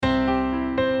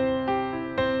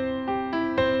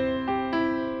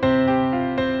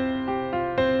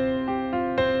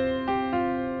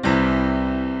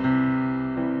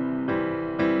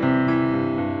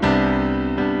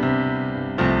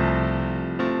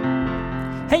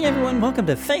Hey everyone, welcome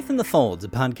to Faith in the Folds, a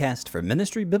podcast for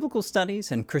ministry, biblical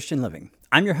studies, and Christian living.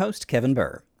 I'm your host, Kevin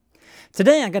Burr.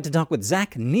 Today I got to talk with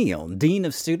Zach Neal, Dean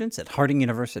of Students at Harding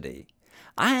University.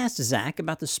 I asked Zach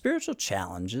about the spiritual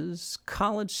challenges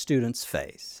college students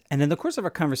face, and in the course of our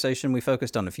conversation we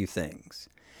focused on a few things.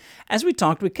 As we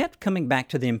talked, we kept coming back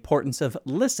to the importance of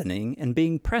listening and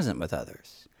being present with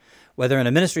others. Whether in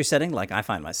a ministry setting like I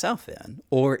find myself in,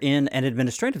 or in an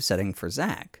administrative setting for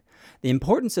Zach, the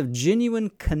importance of genuine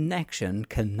connection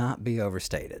cannot be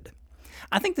overstated.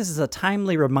 I think this is a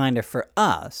timely reminder for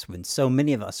us when so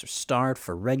many of us are starved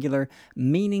for regular,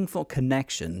 meaningful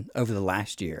connection over the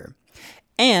last year.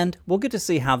 And we'll get to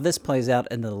see how this plays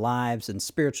out in the lives and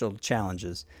spiritual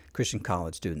challenges Christian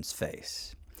college students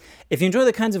face. If you enjoy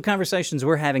the kinds of conversations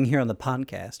we're having here on the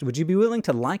podcast, would you be willing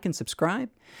to like and subscribe?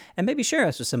 And maybe share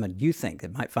us with someone you think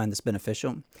that might find this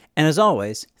beneficial? And as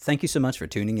always, thank you so much for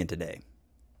tuning in today.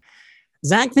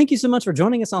 Zach, thank you so much for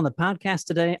joining us on the podcast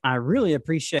today. I really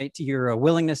appreciate your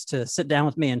willingness to sit down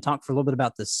with me and talk for a little bit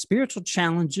about the spiritual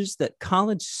challenges that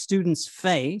college students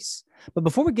face. But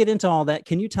before we get into all that,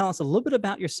 can you tell us a little bit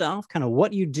about yourself, kind of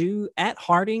what you do at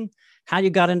Harding, how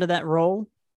you got into that role?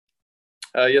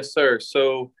 Yes, sir.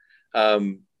 So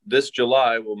this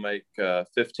July will make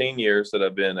 15 years that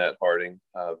I've been at Harding.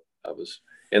 I was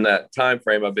in that time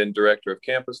frame. I've been director of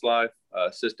campus life,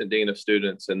 assistant dean of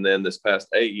students, and then this past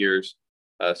 8 years,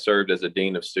 served as a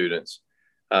dean of students.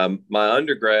 My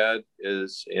undergrad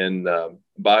is in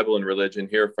Bible and religion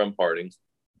here from Harding.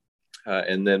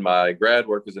 And then my grad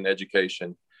work is in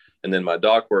education. And then my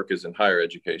doc work is in higher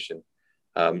education.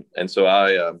 And so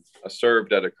I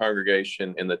served at a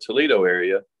congregation in the Toledo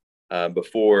area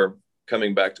before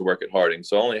coming back to work at Harding.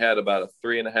 So I only had about a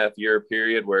 3.5 year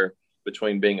period where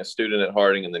between being a student at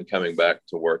Harding and then coming back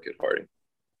to work at Harding.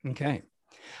 Okay.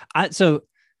 So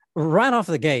right off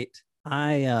the gate,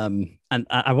 I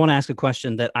want to ask a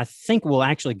question that I think will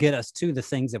actually get us to the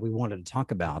things that we wanted to talk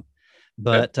about.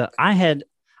 But I had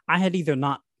either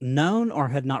not known or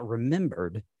had not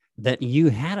remembered that you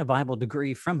had a Bible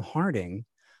degree from Harding.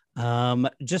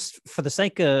 Just for the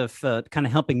sake of kind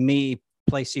of helping me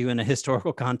place you in a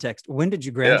historical context, when did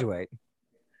you graduate? Yeah.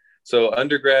 So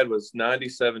undergrad was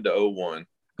 97 to 01.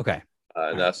 Okay.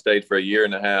 And I stayed for 1.5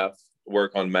 years,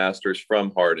 work on master's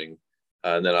from Harding.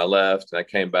 And then I left and I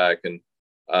came back, and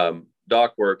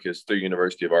doc work is through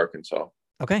University of Arkansas.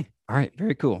 Okay. All right.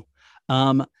 Very cool.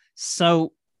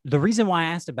 So the reason why I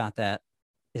asked about that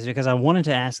is because I wanted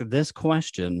to ask this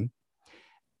question.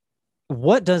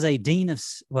 What does a dean of,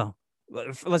 well,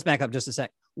 let's back up just a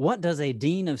sec. What does a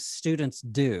dean of students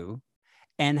do,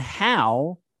 and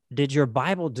how did your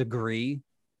Bible degree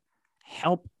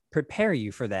help prepare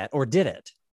you for that, or did it?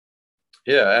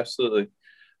 Yeah, absolutely.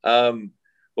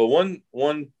 Well,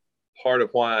 one part of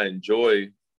why I enjoy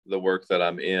the work that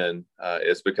I'm in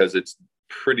is because it's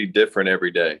pretty different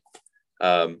every day.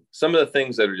 Some of the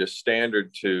things that are just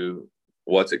standard to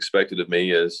what's expected of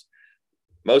me is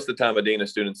most of the time a dean of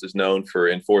students is known for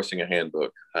enforcing a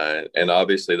handbook. And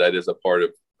obviously that is a part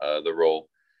of the role.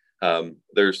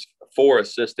 There's 4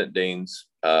 assistant deans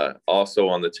also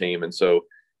on the team. And so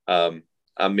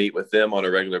I meet with them on a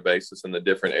regular basis in the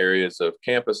different areas of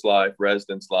campus life,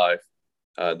 residence life.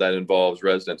 That involves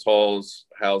residence halls,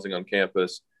 housing on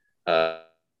campus, a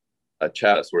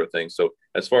chat, that sort of thing. So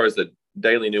as far as the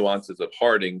daily nuances of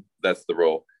Harding, that's the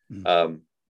role. Mm-hmm.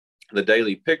 The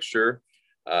daily picture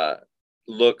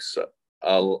looks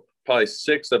probably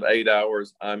 6 of 8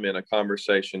 hours I'm in a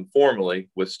conversation formally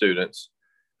with students,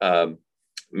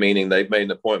 meaning they've made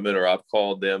an appointment or I've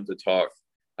called them to talk.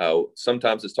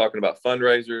 Sometimes it's talking about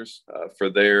fundraisers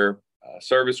for their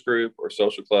service group or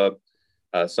social club.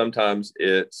 Sometimes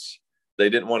it's they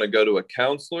didn't want to go to a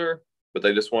counselor, but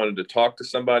they just wanted to talk to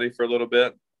somebody for a little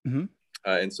bit. Mm-hmm.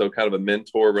 And so kind of a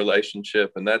mentor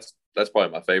relationship. And that's probably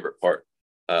my favorite part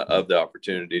of the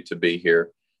opportunity to be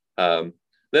here. Then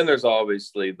there's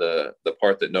obviously the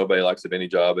part that nobody likes of any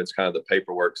job. It's kind of the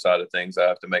paperwork side of things. I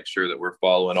have to make sure that we're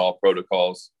following all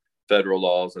protocols, federal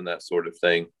laws, and that sort of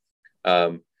thing.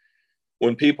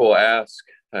 When people ask,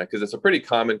 because it's a pretty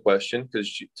common question,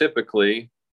 because typically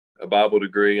a Bible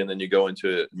degree and then you go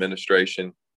into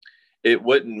administration, it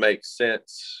wouldn't make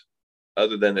sense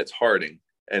other than it's Harding.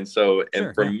 And so,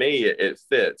 and for me, it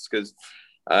fits because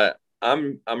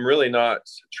I'm really not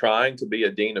trying to be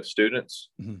a dean of students.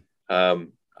 Mm-hmm.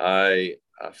 I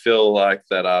feel like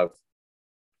that I've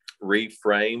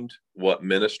reframed what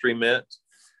ministry meant.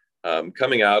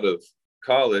 Coming out of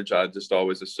college, I just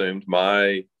always assumed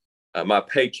my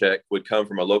paycheck would come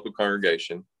from a local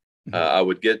congregation. Mm-hmm. I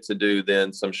would get to do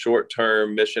then some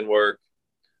short-term mission work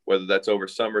whether that's over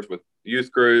summers with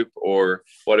youth group or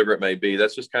whatever it may be.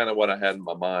 That's just kind of what I had in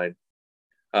my mind.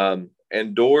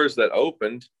 And doors that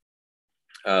opened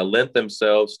lent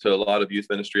themselves to a lot of youth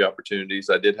ministry opportunities.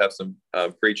 I did have some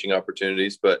preaching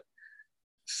opportunities, but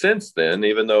since then,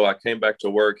 even though I came back to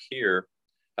work here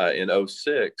in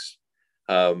 '06,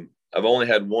 I've only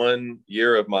had 1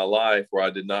 year of my life where I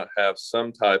did not have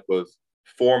some type of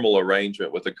formal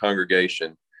arrangement with a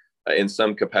congregation in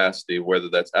some capacity, whether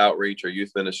that's outreach or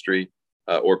youth ministry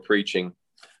or preaching.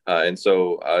 And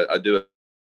so I do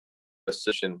a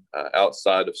session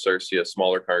outside of Searcy, a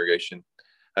smaller congregation.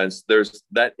 And there's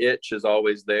that itch is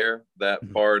always there,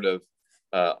 that part of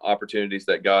opportunities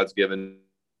that God's given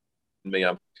me.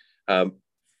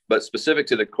 But specific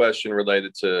to the question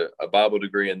related to a Bible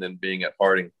degree and then being at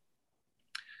Harding,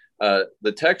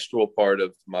 the textual part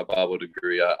of my Bible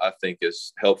degree, I think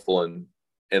is helpful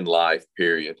in life,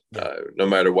 period. No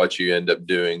matter what you end up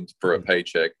doing for a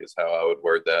paycheck is how I would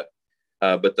word that.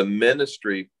 But the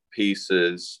ministry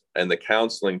pieces and the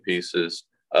counseling pieces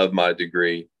of my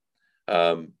degree,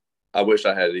 I wish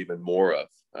I had even more of,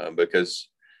 because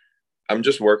I'm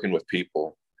just working with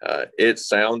people. It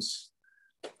sounds,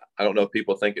 I don't know if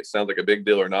people think it sounds like a big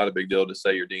deal or not a big deal to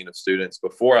say you're dean of students.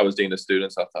 Before I was dean of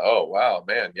students, I thought, oh, wow,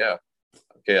 man, yeah.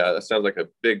 Okay, that sounds like a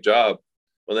big job.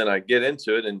 Well, then I get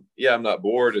into it and yeah, I'm not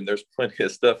bored and there's plenty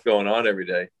of stuff going on every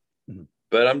day.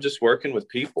 But I'm just working with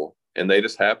people and they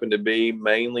just happen to be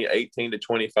mainly 18 to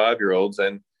 25-year-olds.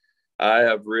 And I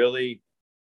have really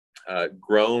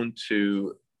grown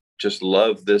to just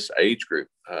love this age group.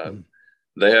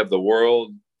 They have the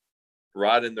world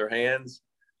right in their hands,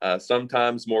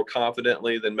 sometimes more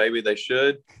confidently than maybe they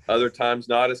should, other times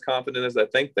not as confident as I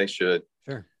think they should.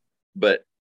 Sure. But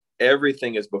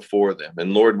everything is before them.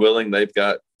 And Lord willing, they've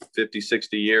got 50,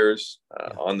 60 years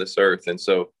on this earth. And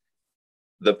so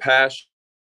the passion,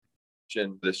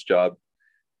 this job,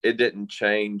 it didn't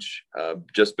change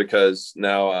just because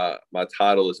now my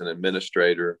title is an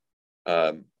administrator.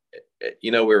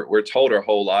 We're told our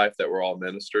whole life that we're all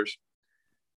ministers,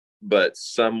 but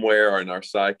somewhere in our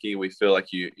psyche, we feel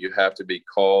like you have to be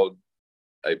called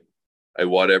a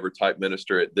whatever type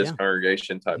minister at this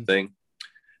congregation type thing.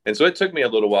 And so it took me a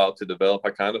little while to develop. I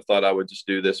kind of thought I would just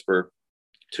do this for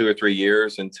 2 or 3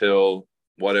 years until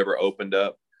whatever opened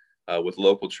up with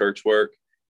local church work.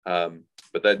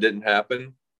 But that didn't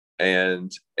happen.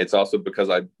 And it's also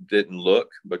because I didn't look,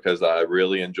 because I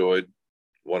really enjoyed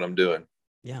what I'm doing.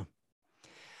 Yeah.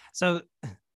 So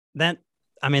that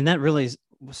really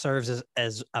serves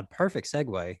as a perfect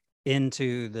segue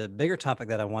into the bigger topic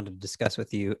that I wanted to discuss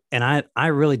with you. And I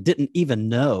really didn't even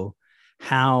know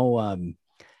how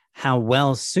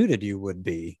well suited you would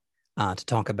be to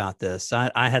talk about this.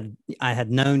 I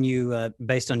had known you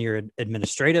based on your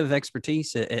administrative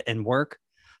expertise and work,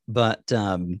 but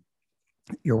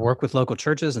your work with local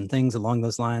churches and things along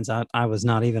those lines, I was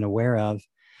not even aware of.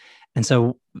 And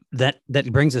so that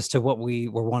brings us to what we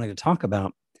were wanting to talk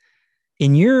about.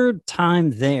 In your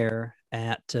time there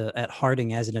at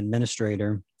Harding as an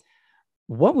administrator,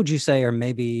 what would you say are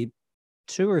maybe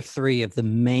 2 or 3 of the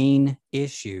main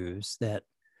issues that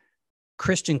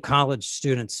Christian college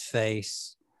students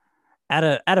face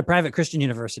at a private Christian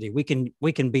university? We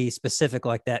can be specific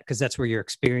like that because that's where your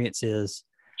experience is.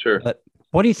 Sure. But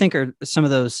what do you think are some of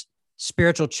those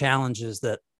spiritual challenges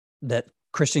that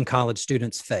Christian college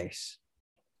students face?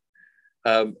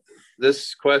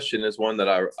 This question is one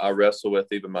that I wrestle with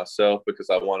even myself, because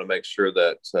I want to make sure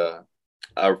that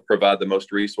I provide the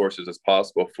most resources as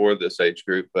possible for this age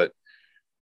group. But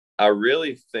I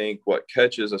really think what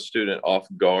catches a student off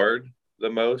guard the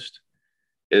most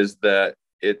is that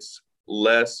it's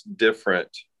less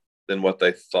different than what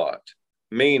they thought.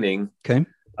 Meaning,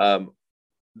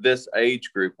 this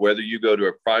age group, whether you go to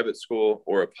a private school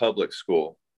or a public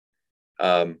school,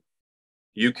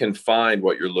 you can find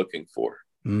what you're looking for.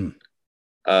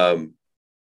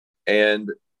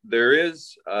 And there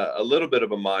is a little bit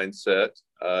of a mindset,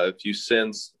 if you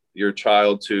send your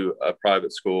child to a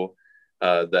private school,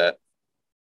 that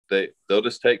they'll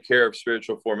just take care of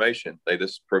spiritual formation. They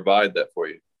just provide that for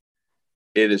you.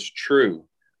 It is true.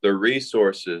 The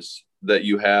resources that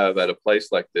you have at a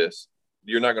place like this,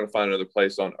 you're not going to find another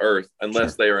place on earth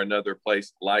unless they are another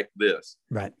place like this,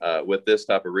 right? With this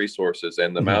type of resources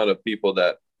and the amount of people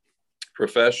that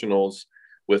professionals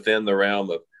within the realm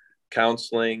of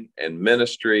counseling and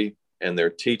ministry, and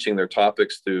they're teaching their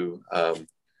topics through a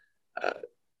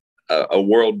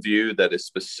worldview that is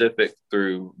specific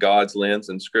through God's lens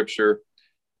and scripture.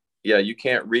 Yeah, you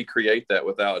can't recreate that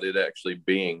without it actually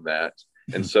being that.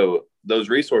 And so those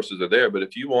resources are there. But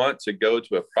if you want to go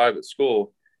to a private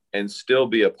school and still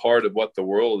be a part of what the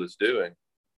world is doing,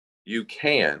 you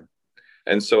can.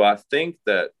 And so I think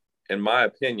that, in my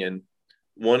opinion,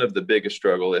 one of the biggest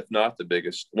struggle, if not the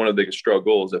biggest, one of the biggest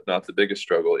struggles, if not the biggest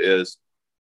struggle, is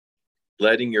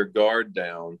letting your guard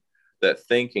down, that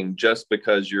thinking just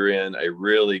because you're in a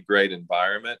really great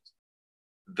environment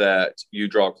that you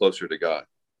draw closer to God.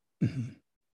 Mm-hmm.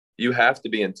 You have to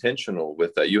be intentional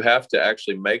with that. You have to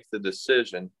actually make the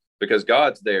decision, because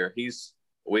God's there.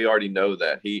 We already know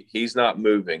that he's not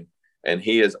moving, and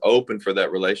he is open for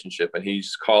that relationship, and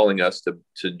he's calling us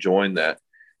to join that.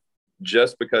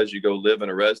 Just because you go live in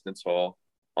a residence hall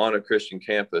on a Christian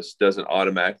campus doesn't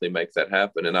automatically make that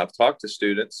happen. And I've talked to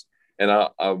students, and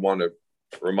I want to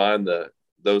remind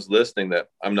those listening that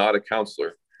I'm not a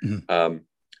counselor. Mm-hmm.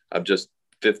 I'm just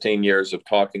 15 years of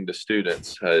talking to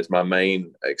students is my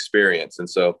main experience. And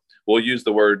so we'll use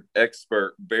the word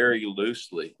expert very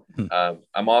loosely. Mm-hmm.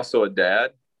 I'm also a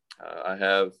dad. I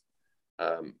have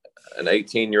an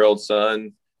 18-year-old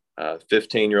son, a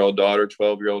 15-year-old daughter,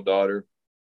 12-year-old daughter,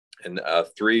 and a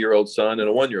 3-year-old son and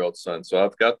a 1-year-old son. So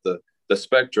I've got the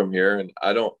spectrum here, and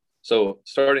so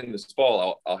starting this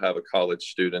fall, I'll have a college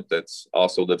student that's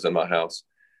also lives in my house.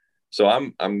 So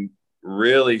I'm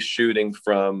really shooting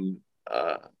from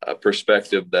a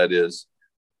perspective that is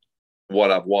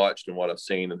what I've watched and what I've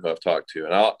seen and who I've talked to.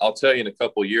 And I'll tell you in a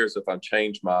couple of years if I've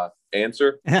changed my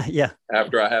answer. Yeah.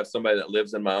 After I have somebody that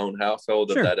lives in my own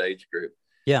household of that age group.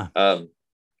 Yeah.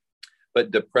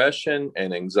 But depression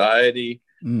and anxiety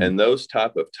and those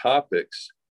type of topics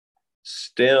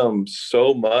stem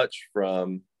so much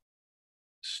from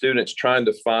students trying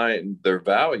to find their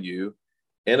value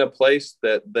in a place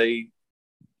that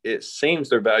it seems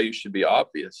their value should be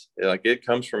obvious. Like, it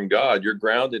comes from God. You're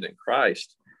grounded in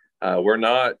Christ. We're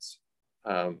not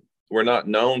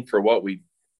known for what we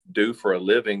do for a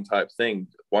living type thing.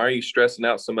 Why are you stressing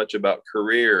out so much about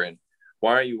career? And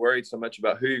why are you worried so much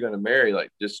about who you're going to marry? Like,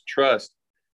 just trust.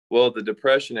 Well, the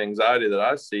depression, anxiety that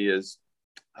I see is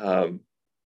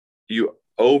you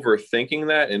overthinking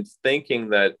that and thinking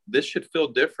that this should feel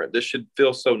different. This should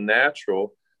feel so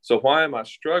natural. So why am I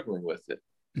struggling with it?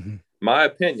 Mm-hmm. My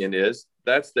opinion is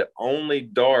that's the only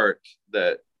dart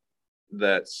that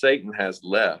Satan has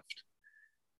left,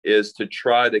 is to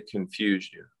try to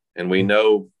confuse you. And we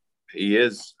know he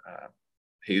is,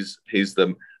 he's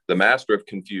the master of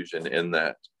confusion in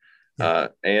that.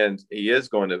 And he is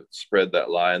going to spread that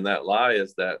lie. And that lie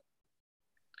is that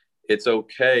it's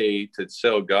okay to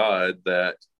tell God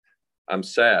that I'm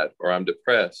sad, or I'm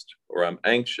depressed, or I'm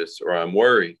anxious, or I'm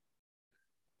worried.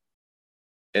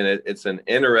 And it's an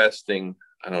interesting,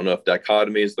 I don't know if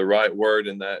dichotomy is the right word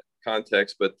in that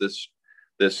context, but this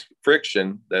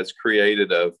friction that's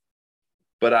created of,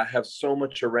 but I have so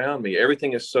much around me.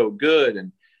 Everything is so good,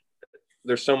 and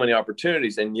there's so many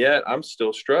opportunities, and yet I'm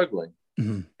still struggling.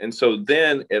 Mm-hmm. And so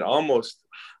then it almost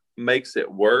makes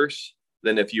it worse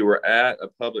than if you were at a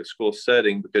public school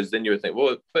setting, because then you would think,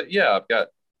 well, but yeah, I've got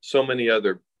so many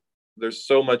there's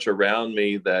so much around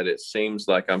me that it seems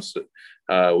like I'm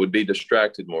would be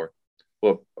distracted more.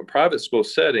 Well, a private school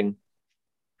setting,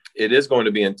 it is going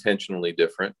to be intentionally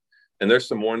different. And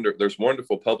there's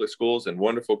wonderful public schools and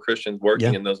wonderful Christians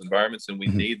working in those environments, and we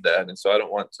need that. And so I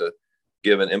don't want to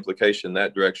give an implication in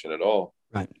that direction at all.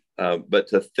 Right. But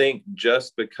to think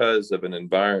just because of an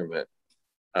environment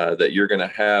that you're going to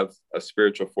have a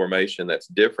spiritual formation that's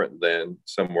different than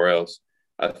somewhere else,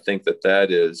 I think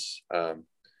that is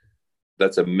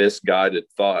that's a misguided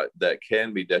thought that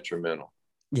can be detrimental.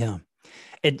 Yeah.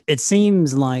 It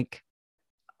seems like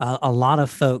a lot of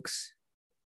folks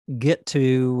get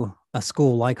to a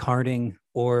school like Harding,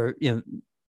 or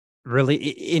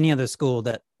really any other school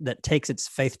that takes its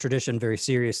faith tradition very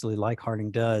seriously, like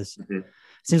Harding does. Mm-hmm. It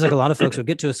seems like a lot of folks will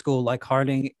get to a school like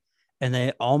Harding, and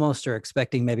they almost are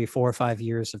expecting maybe 4 or 5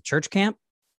 years of church camp,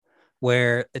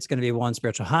 where it's going to be one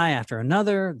spiritual high after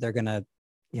another. They're going to,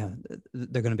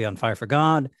 they're going to be on fire for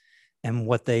God. And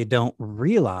what they don't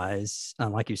realize,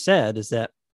 like you said, is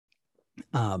that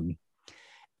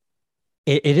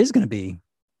it is going to be,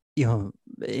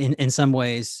 in some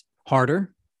ways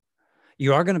harder.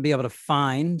 You are going to be able to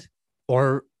find,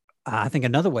 or I think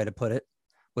another way to put it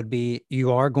would be,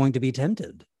 you are going to be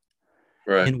tempted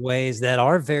in ways that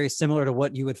are very similar to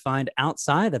what you would find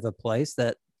outside of a place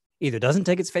that either doesn't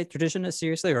take its faith tradition as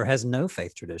seriously or has no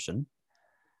faith tradition.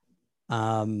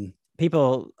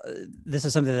 This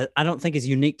is something that I don't think is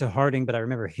unique to Harding, but I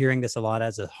remember hearing this a lot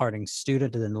as a Harding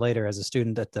student, and then later as a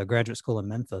student at the graduate school in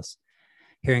Memphis,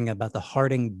 hearing about the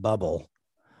Harding bubble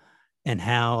and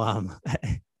how,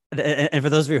 and for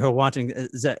those of you who are watching,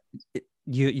 Zach,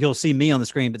 you'll see me on the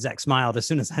screen, but Zach smiled as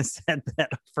soon as I said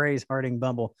that phrase, Harding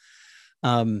bubble.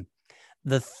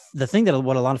 the thing that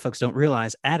what a lot of folks don't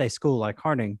realize at a school like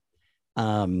Harding,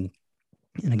 and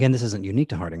again, this isn't unique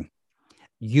to Harding,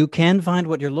 you can find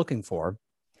what you're looking for.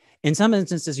 In some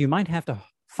instances, you might have to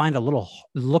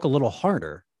look a little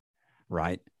harder,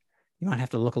 right? You might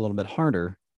have to look a little bit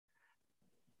harder.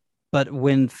 But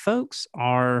when folks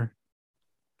are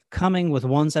coming with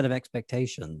one set of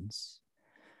expectations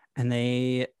and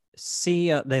they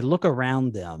look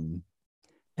around them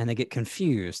and they get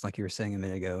confused, like you were saying a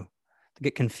minute ago, they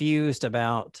get confused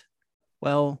about,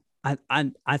 well,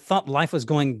 I thought life was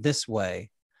going this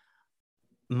way.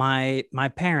 My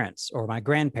parents or my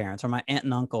grandparents or my aunt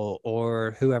and uncle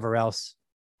or whoever else,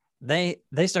 they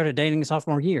started dating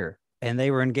sophomore year and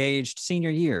they were engaged senior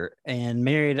year and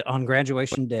married on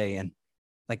graduation day. And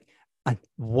like,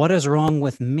 what is wrong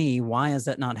with me? Why is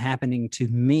that not happening to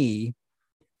me?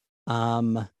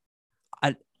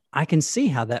 I can see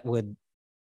how that would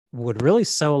really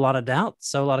sow a lot of doubt,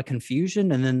 sow a lot of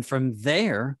confusion. And then from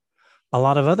there, a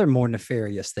lot of other more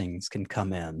nefarious things can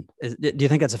come in. Do you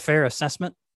think that's a fair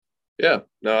assessment? Yeah,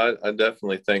 no, I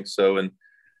definitely think so. And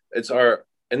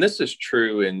and this is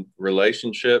true in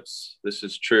relationships. This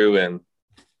is true in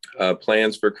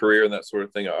plans for career and that sort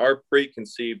of thing. Our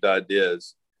preconceived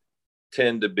ideas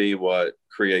tend to be what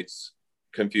creates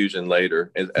confusion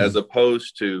later, as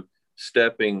opposed to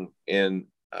stepping in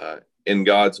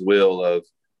God's will of,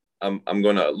 I'm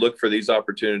going to look for these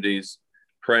opportunities,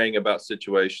 praying about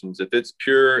situations. If it's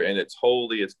pure and it's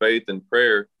holy, it's faith and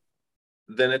prayer,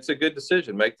 then it's a good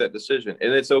decision. Make that decision.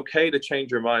 And it's okay to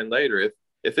change your mind later.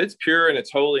 If it's pure and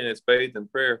it's holy and it's faith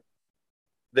and prayer,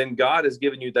 then God has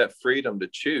given you that freedom to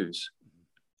choose.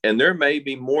 And there may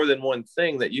be more than one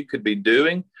thing that you could be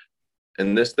doing.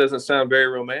 And this doesn't sound very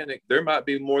romantic. There might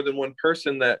be more than one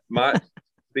person that might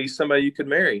be somebody you could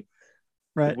marry.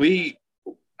 Right.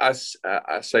 I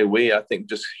say we, I think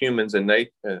just humans and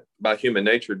by human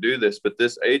nature do this, but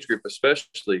this age group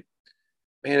especially,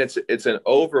 man, it's an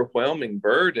overwhelming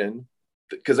burden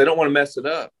because they don't want to mess it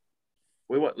up.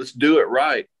 Let's do it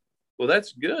right. Well,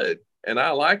 that's good. And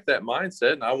I like that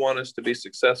mindset and I want us to be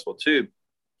successful too.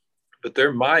 But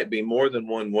there might be more than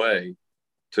one way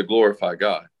to glorify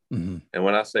God. Mm-hmm. And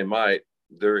when I say might,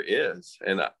 there is.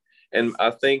 And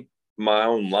I think my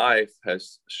own life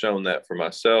has shown that for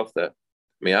myself that,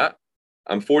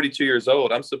 I'm 42 years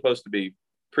old. I'm supposed to be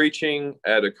preaching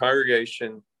at a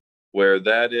congregation where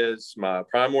that is my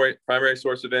primary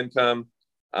source of income.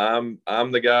 I'm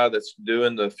the guy that's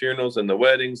doing the funerals and the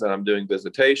weddings, and I'm doing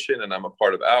visitation, and I'm a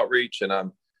part of outreach, and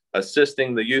I'm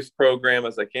assisting the youth program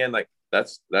as I can. Like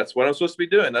that's what I'm supposed to be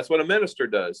doing. That's what a minister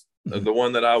does. Mm-hmm. The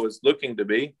one that I was looking to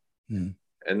be, and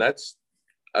that's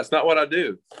not what I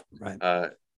do.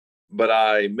 Right. But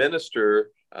I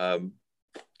minister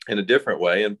in a different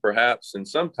way, and perhaps and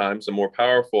sometimes a more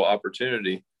powerful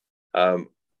opportunity.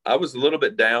 I was a little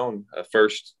bit down the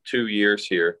first 2 years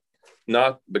here,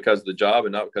 not because of the job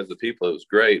and not because of the people. It was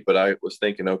great, but I was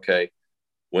thinking, okay,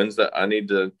 when's that? I need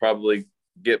to probably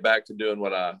get back to doing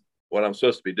what I'm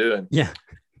supposed to be doing. Yeah.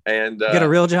 And get a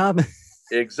real job.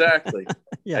 Exactly.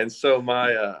 Yeah. And so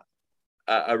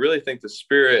I really think the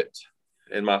Spirit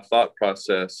in my thought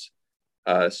process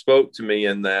spoke to me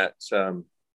in that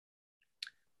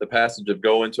the passage of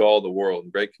go into all the world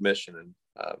and Great Commission. And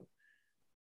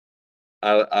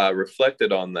I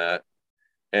reflected on that.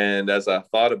 And as I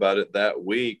thought about it that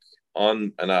week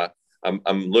I'm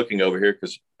looking over here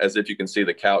because as if you can see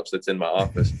the couch that's in my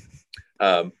office,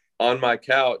 on my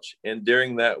couch. And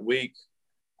during that week,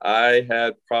 I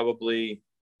had probably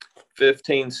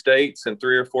 15 states and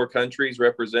 3 or 4 countries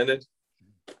represented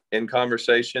in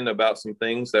conversation about some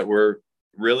things that were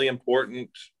really important,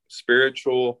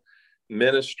 spiritual,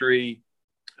 ministry,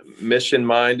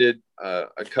 mission-minded.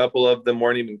 A couple of them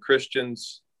weren't even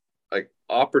Christians, like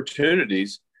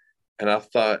opportunities. And I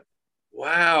thought,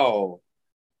 wow,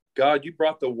 God, you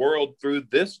brought the world through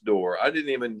this door. I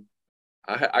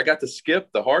got to skip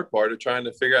the hard part of trying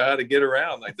to figure out how to get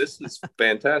around. Like, this is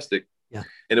fantastic. Yeah.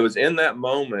 And it was in that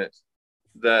moment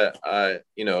that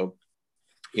you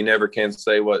never can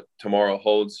say what tomorrow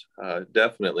holds,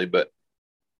 definitely, but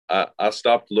I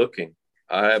stopped looking.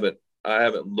 I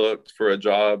haven't looked for a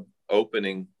job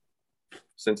opening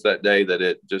since that day that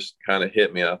it just kind of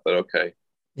hit me. I thought, okay,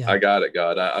 yeah. I got it,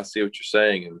 God. I see what you're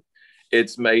saying. And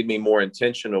it's made me more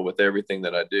intentional with everything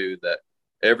that I do, that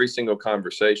every single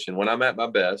conversation, when I'm at my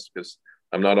best, because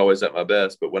I'm not always at my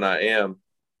best, but when I am,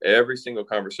 every single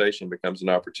conversation becomes an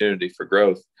opportunity for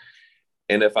growth.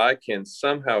 And if I can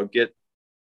somehow get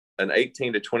an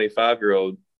 18 to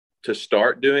 25-year-old to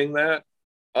start doing that,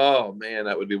 oh man,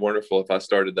 that would be wonderful if I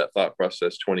started that thought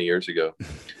process 20 years ago.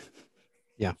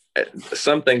 Yeah.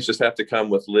 Some things just have to come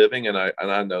with living, and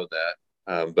I know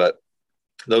that. But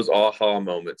those aha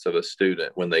moments of a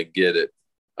student when they get it,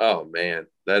 oh man,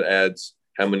 that adds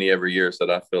how many every years that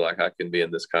I feel like I can be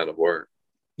in this kind of work.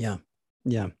 Yeah.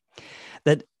 Yeah.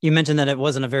 That you mentioned that it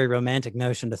wasn't a very romantic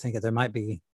notion to think that there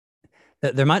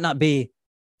might not be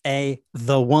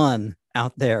the one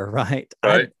out there, right?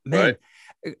 Right. Right.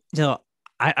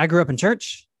 I grew up in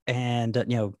church,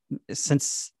 and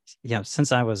since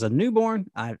I was a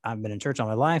newborn, I've been in church all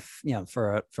my life,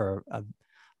 for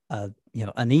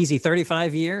an easy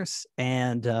 35 years.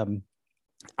 And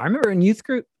I remember in youth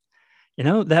group,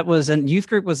 youth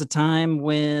group was a time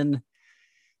when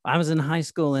I was in high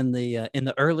school in the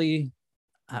early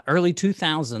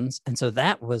 2000s. And so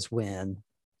that was when,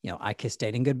 I Kissed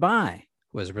Dating Goodbye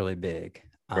was really big.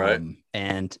 Right.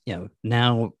 And,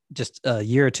 now just a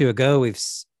year or two ago,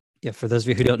 for those of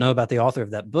you who don't know about the author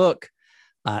of that book,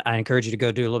 I encourage you to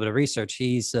go do a little bit of research.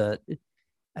 He's had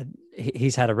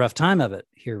a rough time of it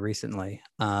here recently,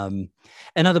 and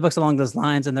other books along those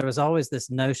lines. And there was always this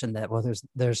notion that, well,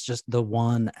 there's just the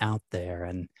one out there.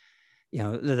 And,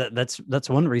 that's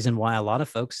one reason why a lot of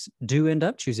folks do end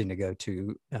up choosing to go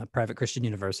to private Christian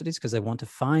universities, because they want to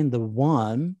find the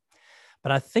one.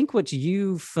 But I think what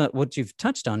you've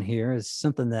touched on here is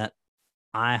something that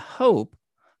I hope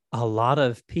a lot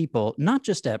of people, not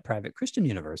just at private Christian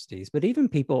universities, but even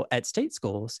people at state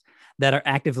schools that are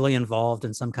actively involved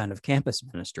in some kind of campus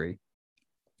ministry,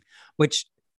 which,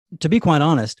 to be quite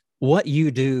honest, what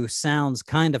you do sounds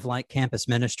kind of like campus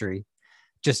ministry,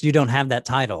 just you don't have that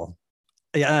title.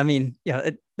 Yeah, I mean,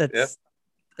 I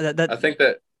think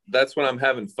that's when I'm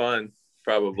having fun.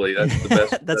 Probably that's the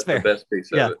best. That's fair. The best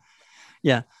piece of it.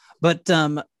 Yeah, but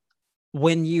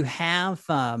when you have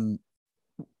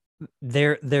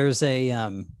there's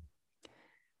an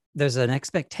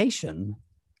expectation,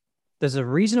 there's a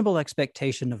reasonable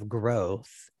expectation of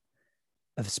growth,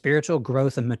 of spiritual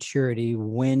growth and maturity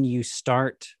when you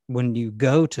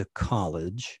go to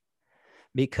college,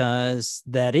 because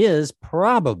that is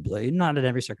probably, not in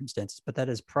every circumstance, but that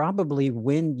is probably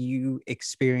when you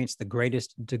experience the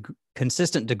greatest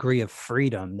consistent degree of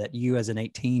freedom that you as an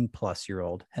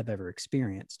 18-plus-year-old have ever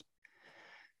experienced.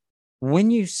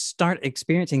 When you start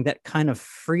experiencing that kind of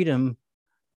freedom,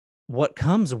 what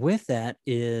comes with that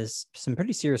is some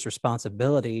pretty serious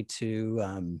responsibility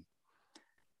to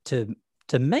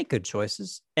make good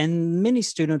choices. And many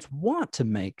students want to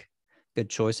make good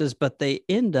choices, but they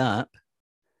end up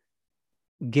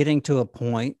getting to a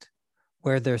point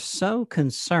where they're so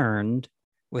concerned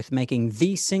with making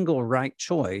the single right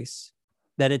choice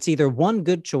that it's either one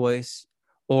good choice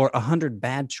or 100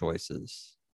 bad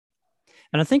choices.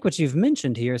 And I think what you've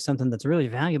mentioned here is something that's really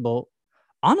valuable,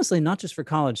 honestly, not just for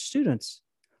college students,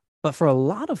 but for a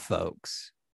lot of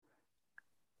folks.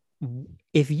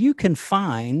 If you can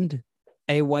find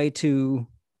a way to,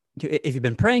 if you've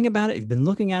been praying about it, if you've been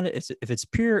looking at it, if it's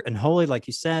pure and holy, like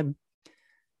you said,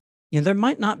 there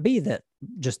might not be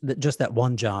just that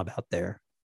one job out there.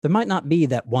 There might not be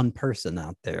that one person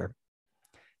out there.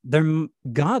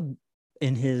 God,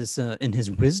 in his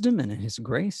wisdom and in his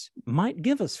grace, might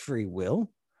give us free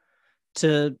will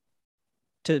to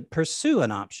pursue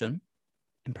an option,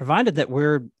 and provided that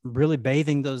we're really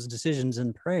bathing those decisions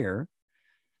in prayer,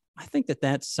 I think that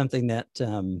that's something that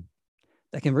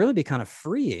that can really be kind of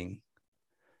freeing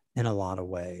in a lot of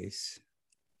ways.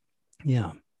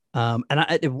 Yeah.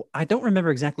 And I don't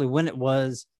remember exactly when it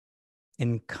was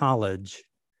in college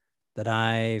that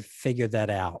I figured that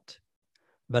out,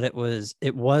 but it was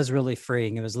really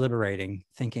freeing. It was liberating,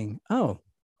 thinking, oh,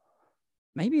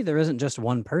 maybe there isn't just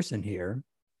one person here.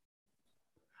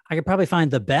 I could probably find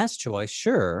the best choice,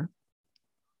 sure,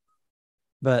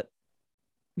 but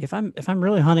if I'm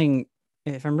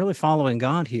really following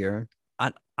God here,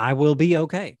 I will be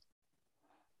okay.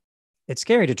 It's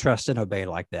scary to trust and obey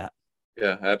like that.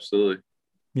 Yeah, absolutely.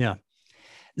 Yeah.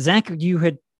 Zach,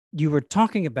 you were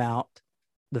talking about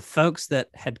the folks that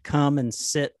had come and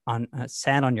sat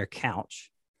on your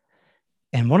couch.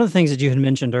 And one of the things that you had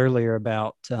mentioned earlier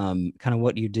about kind of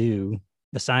what you do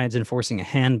besides enforcing a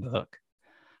handbook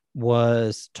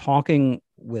was talking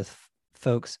with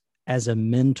folks as a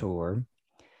mentor.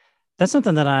 That's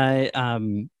something that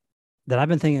I've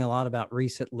been thinking a lot about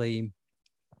recently,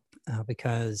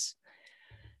 because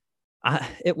I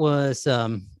think it was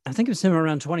somewhere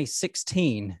around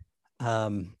 2016.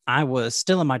 I was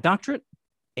still in my doctorate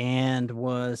and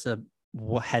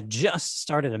had just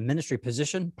started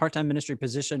a part-time ministry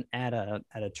position at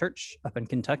a church up in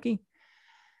Kentucky.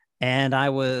 And I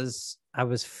was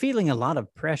feeling a lot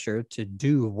of pressure to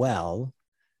do well,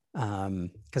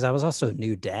 because I was also a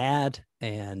new dad,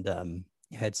 and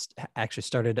you had actually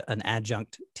started an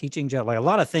adjunct teaching job. Like a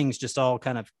lot of things just all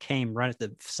kind of came right at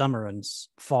the summer and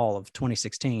fall of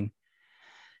 2016.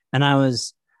 And I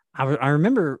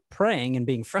remember praying and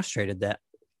being frustrated that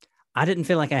I didn't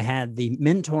feel like I had the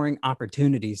mentoring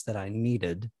opportunities that I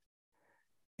needed.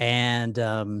 And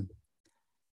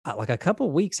like a couple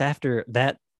of weeks after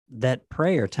that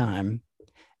prayer time,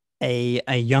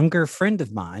 a younger friend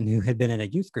of mine who had been in a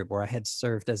youth group where I had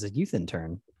served as a youth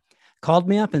intern called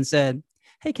me up and said,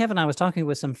 "Hey, Kevin, I was talking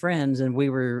with some friends and we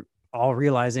were all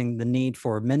realizing the need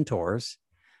for mentors.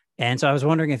 And so I was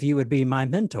wondering if you would be my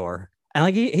mentor." And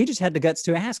like he just had the guts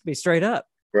to ask me straight up,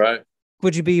 Right.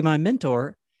 "Would you be my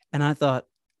mentor?" And I thought,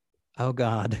 oh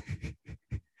God,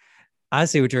 I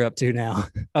see what you're up to now.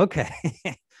 Okay.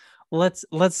 let's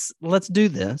do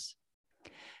this.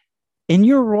 In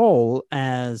your role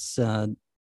as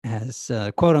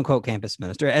quote unquote campus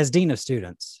minister, as dean of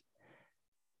students,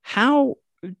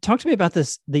 talk to me about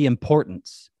the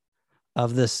importance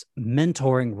of this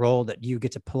mentoring role that you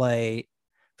get to play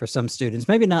for some students,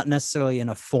 maybe not necessarily in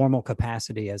a formal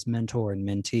capacity as mentor and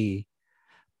mentee,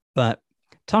 but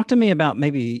talk to me about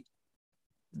maybe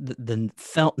the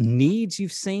felt needs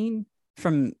you've seen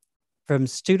from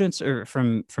students or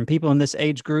from people in this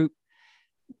age group.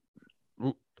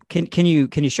 Can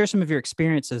you share some of your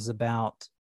experiences about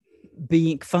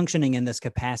functioning in this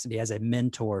capacity as a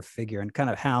mentor figure, and kind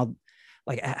of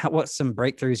what's some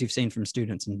breakthroughs you've seen from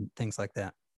students and things like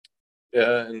that?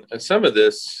 Yeah, and some of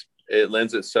this, it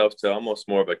lends itself to almost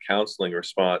more of a counseling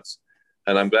response.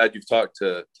 And I'm glad you've talked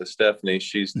to Stephanie.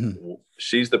 She's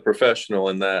the professional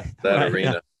in that right,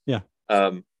 arena. Yeah.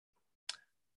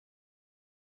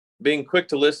 Being quick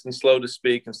to listen, slow to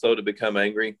speak, and slow to become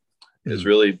angry is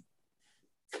really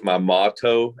my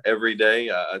motto every day.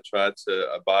 I try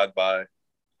to abide by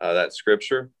that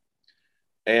scripture.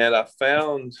 And I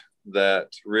found that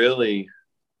really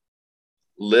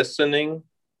listening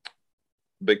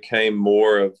became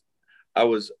more of, I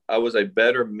was a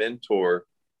better mentor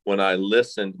when I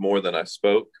listened more than I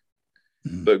spoke.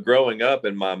 But growing up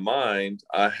in my mind,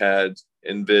 I had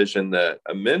envisioned that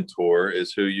a mentor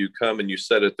is who you come and you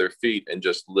sit at their feet and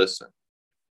just listen.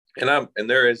 And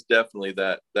there is definitely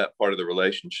that part of the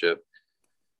relationship.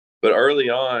 But early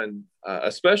on,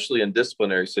 especially in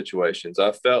disciplinary situations,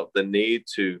 I felt the need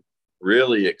to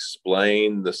really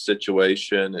explain the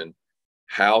situation and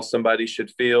how somebody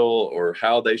should feel or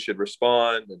how they should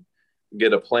respond, and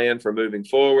get a plan for moving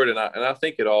forward. And I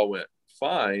think it all went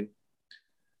fine.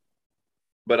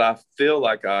 But I feel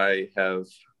like I have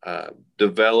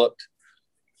developed,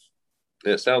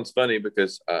 and it sounds funny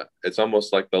because it's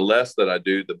almost like the less that I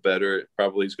do, the better it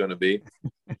probably is going to be.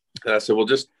 And I said, well,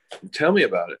 just tell me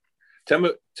about it.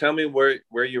 Tell me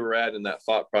where you were at in that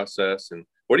thought process, and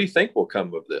what do you think will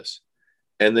come of this?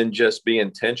 And then just be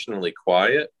intentionally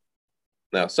quiet.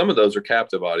 Now, some of those are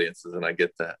captive audiences, and I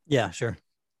get that. Yeah, sure.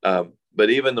 But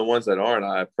even the ones that aren't,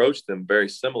 I approach them very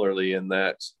similarly in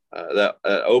that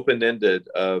open-ended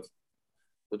of,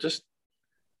 well, just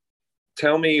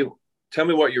tell me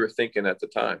what you were thinking at the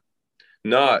time,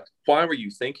 not why were you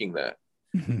thinking that.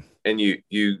 And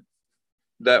you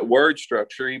that word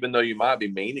structure, even though you might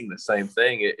be meaning the same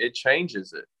thing, it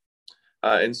changes it.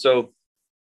 And so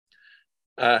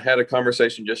I had a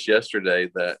conversation just yesterday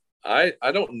that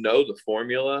I don't know the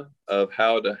formula of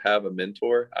how to have a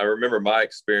mentor. I remember my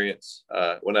experience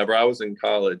whenever I was in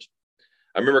college.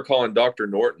 I remember calling Dr.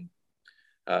 Norton,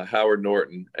 Howard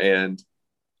Norton, and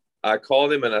I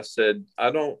called him and I said,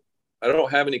 I don't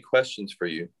have any questions for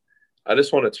you. I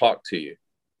just want to talk to you.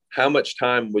 How much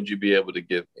time would you be able to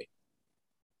give me?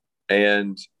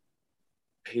 And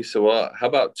he said, well, how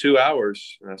about 2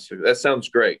 hours? And I said, that sounds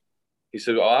great. He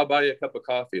said, well, I'll buy you a cup of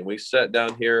coffee. And we sat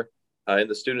down here in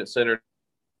the student center,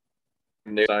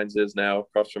 signs is now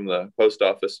across from the post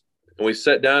office. And we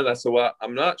sat down and I said, well,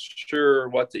 I'm not sure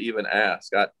what to even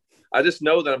ask. I just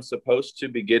know that I'm supposed to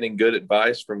be getting good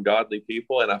advice from godly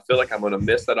people. And I feel like I'm going to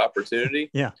miss that opportunity.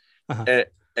 Yeah. Uh-huh.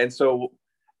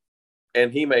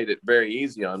 And he made it very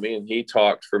easy on me. And he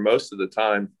talked for most of the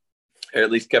time, or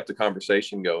at least kept the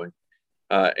conversation going.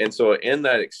 And so in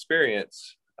that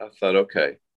experience, I thought,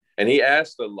 okay. And he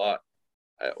asked a lot.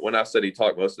 When I said he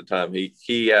talked most of the time,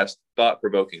 he asked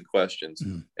thought-provoking questions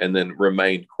and then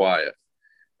remained quiet.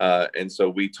 And so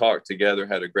we talked together,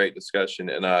 had a great discussion.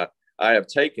 And I have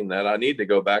taken that. I need to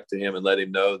go back to him and let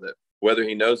him know that whether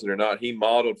he knows it or not, he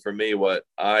modeled for me what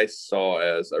I saw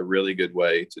as a really good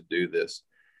way to do this.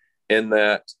 In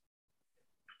that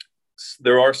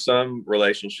there are some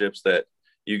relationships that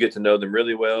you get to know them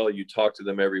really well. You talk to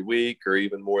them every week or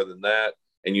even more than that,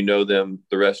 and you know them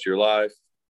the rest of your life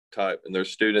type. And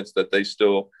there's students that they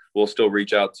still we'll still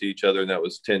reach out to each other. And that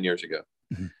was 10 years ago.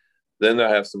 Mm-hmm. Then I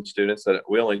have some students that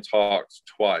we only talked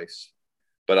twice,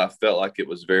 but I felt like it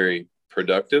was very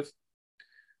productive.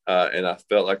 And I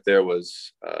felt like there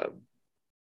was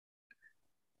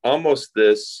almost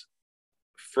this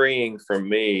freeing from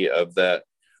me of that.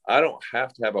 I don't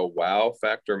have to have a wow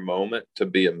factor moment to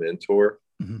be a mentor.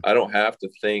 Mm-hmm. I don't have to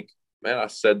think, man, I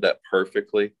said that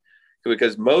perfectly,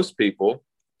 because most people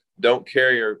don't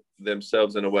carry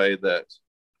themselves in a way that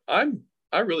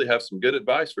I really have some good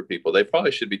advice for people. They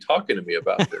probably should be talking to me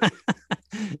about this.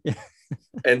 Yeah.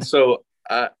 And so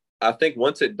I think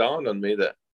once it dawned on me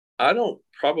that I don't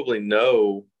probably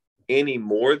know any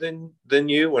more than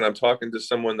you when I'm talking to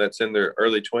someone that's in their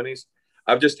early 20s.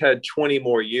 I've just had 20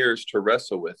 more years to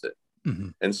wrestle with it. Mm-hmm.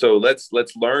 And so let's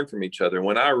learn from each other.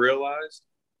 When I realized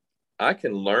I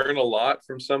can learn a lot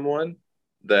from someone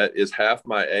that is half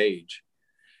my age,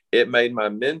 it made my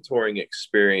mentoring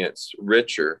experience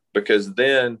richer, because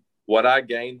then what I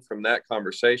gained from that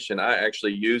conversation, I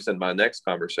actually use in my next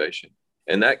conversation.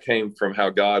 And that came from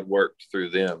how God worked through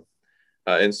them.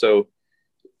 And so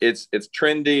it's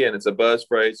trendy and it's a buzz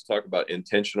phrase to talk about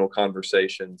intentional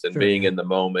conversations and being in the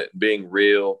moment, being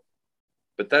real.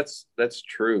 But that's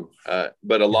true.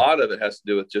 But a lot of it has to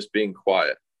do with just being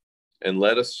quiet and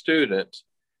let a student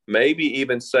maybe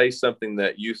even say something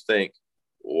that you think,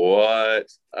 what?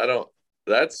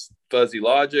 That's fuzzy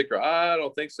logic, or I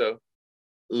don't think so.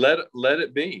 Let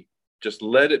it be. Just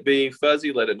let it be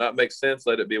fuzzy. Let it not make sense.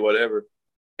 Let it be whatever.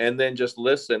 And then just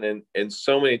listen. And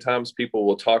so many times people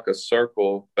will talk a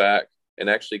circle back and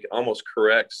actually almost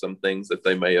correct some things that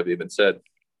they may have even said.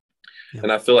 Yep.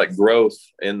 And I feel like growth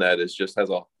in that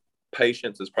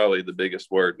patience is probably the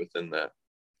biggest word within that.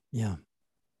 Yeah.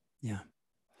 Yeah.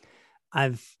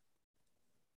 I've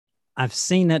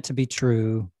seen that to be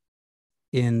true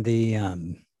in the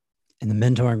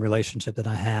mentoring relationship that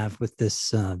I have with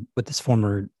this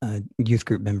former youth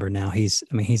group member. Now he's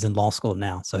in law school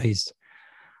now, so he's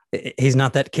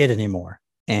not that kid anymore.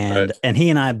 And he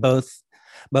and I both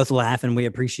laugh, and we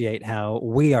appreciate how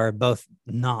we are both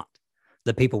not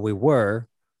the people we were,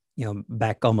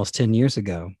 back almost 10 years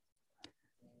ago.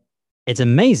 It's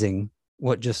amazing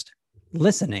what just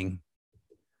listening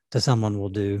to someone will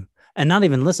do, and not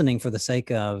even listening for the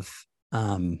sake of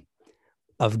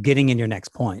getting in your next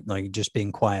point, like just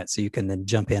being quiet so you can then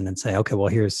jump in and say, okay, well,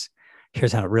 here's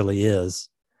how it really is.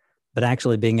 But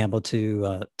actually being able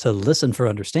to listen for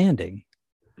understanding.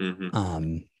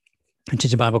 Mm-hmm. I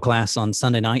teach a Bible class on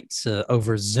Sunday nights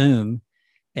over Zoom,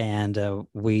 and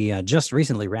we just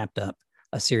recently wrapped up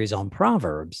a series on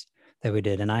Proverbs that we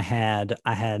did, and I had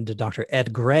Dr.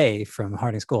 Ed Gray from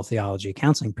Harding School of Theology,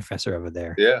 counseling professor over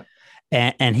there. Yeah,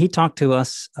 and he talked to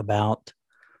us about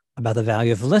the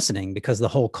value of listening, because the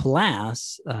whole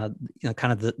class, kind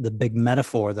of the big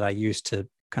metaphor that I used to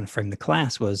kind of frame the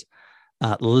class was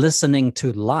listening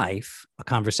to life, a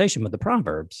conversation with the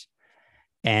Proverbs.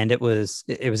 And it was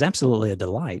absolutely a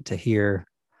delight to hear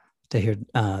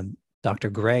Dr.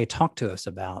 Gray talk to us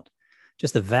about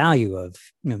just the value of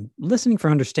listening for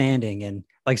understanding, and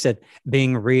like I said,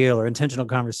 being real or intentional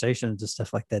conversations and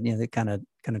stuff like that. The kind of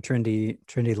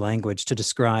trendy language to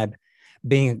describe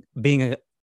being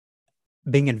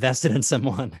invested in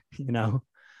someone.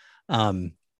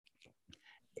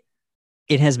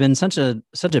 It has been such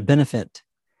a benefit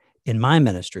in my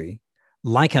ministry,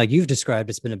 like how you've described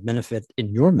it's been a benefit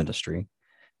in your ministry,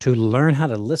 to learn how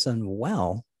to listen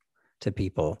well to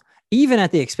people, even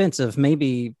at the expense of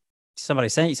maybe somebody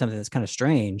saying something that's kind of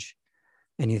strange,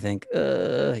 and you think,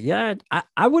 yeah,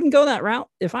 I wouldn't go that route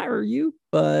if I were you.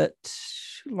 But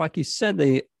like you said,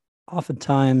 they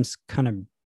oftentimes kind of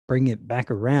bring it back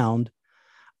around.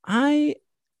 I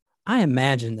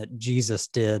imagine that Jesus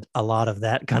did a lot of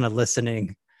that kind of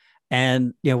listening.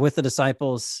 And, with the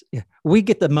disciples, we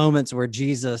get the moments where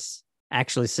Jesus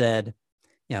actually said,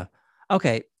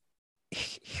 okay,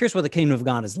 here's what the kingdom of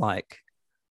God is like.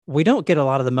 We don't get a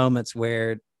lot of the moments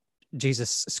where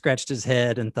Jesus scratched his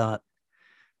head and thought,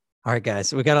 all right,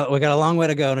 guys, we got a long way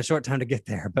to go and a short time to get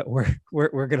there, but we're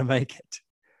going to make it.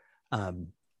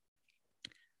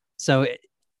 So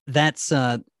that's,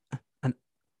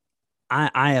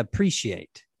 I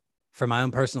appreciate, from my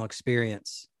own personal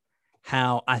experience,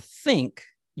 how I think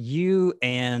you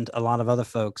and a lot of other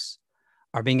folks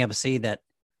are being able to see that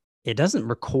it doesn't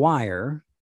require,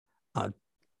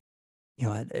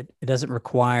 it doesn't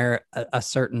require a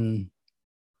certain,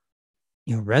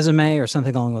 resume or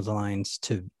something along those lines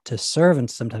to serve in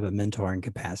some type of mentoring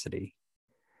capacity.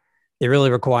 It really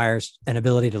requires an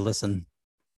ability to listen,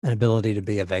 an ability to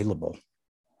be available.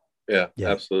 Yeah,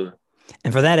 absolutely.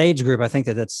 And for that age group, I think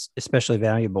that's especially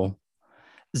valuable.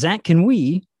 Zach, can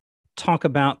we talk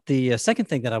about the second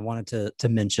thing that I wanted to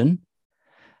mention.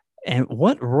 And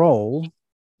what role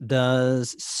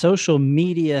does social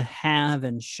media have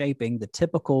in shaping the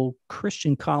typical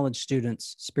Christian college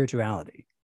student's spirituality?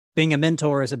 Being a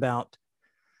mentor is about,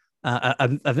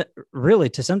 really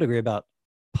to some degree, about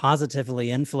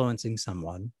positively influencing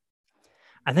someone.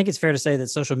 I think it's fair to say that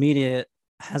social media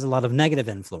has a lot of negative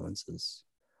influences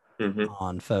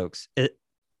on folks.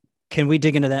 Can we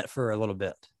dig into that for a little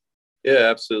bit? Yeah,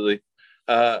 absolutely.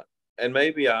 And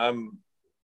maybe I'm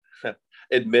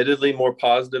admittedly more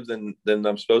positive than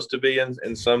I'm supposed to be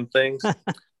in some things.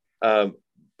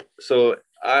 So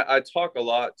I talk a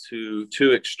lot to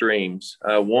two extremes.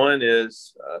 One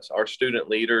is our student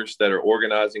leaders that are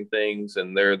organizing things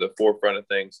and they're the forefront of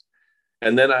things.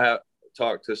 And then I have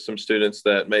talked to some students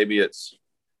that maybe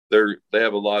they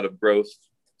have a lot of growth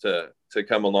to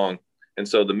come along. And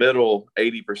so the middle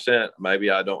 80%, maybe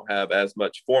I don't have as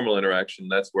much formal interaction.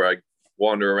 That's where I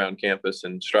wander around campus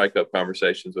and strike up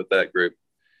conversations with that group.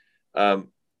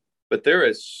 But there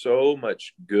is so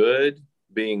much good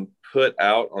being put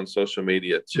out on social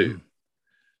media too,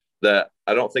 that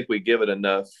I don't think we give it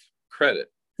enough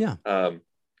credit. Yeah. And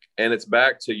it's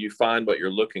back to you find what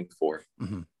you're looking for.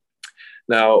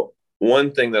 Now,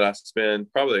 one thing that I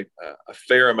spend probably a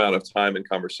fair amount of time in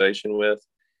conversation with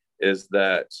is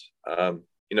that,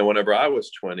 whenever I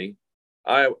was 20,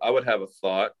 I would have a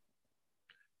thought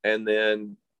and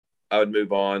then I would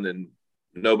move on and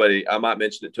I might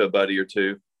mention it to a buddy or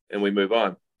two and we move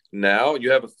on. Now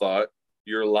you have a thought,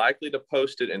 you're likely to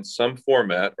post it in some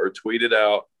format or tweet it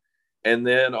out. And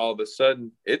then all of a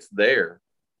sudden it's there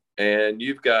and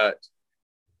you've got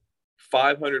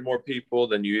 500 more people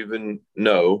than you even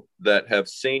know that have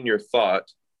seen your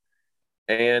thought.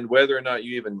 And whether or not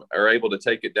you even are able to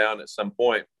take it down at some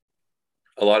point,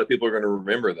 a lot of people are going to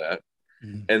remember that.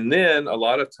 And then a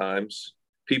lot of times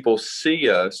people see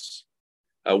us,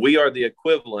 we are the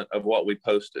equivalent of what we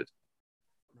posted.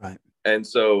 Right. And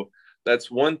so that's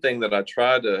one thing that I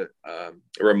try to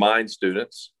remind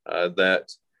students that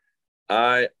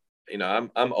I'm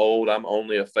old. I'm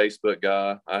only a Facebook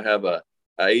guy. I have a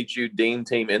HU Dean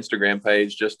Team Instagram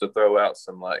page just to throw out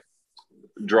some like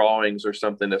drawings or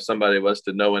something if somebody was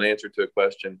to know an answer to a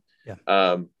question.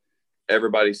 Yeah.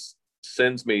 Everybody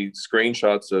sends me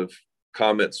screenshots of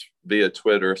comments via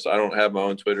Twitter, so I don't have my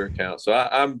own Twitter account. So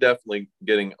I'm definitely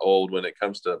getting old when it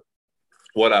comes to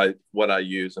what I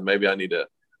use, and maybe I need to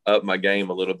up my game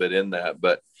a little bit in that.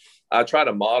 But I try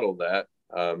to model that.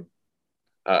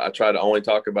 I try to only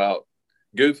talk about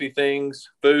goofy things,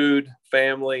 food,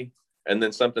 family, and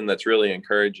then something that's really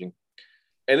encouraging.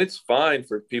 And it's fine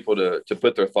for people to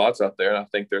put their thoughts out there. And I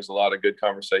think there's a lot of good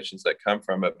conversations that come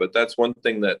from it. But that's one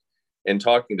thing that in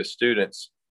talking to students,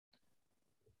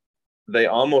 they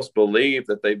almost believe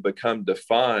that they've become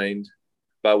defined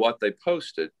by what they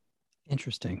posted.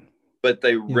 Interesting. But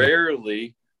they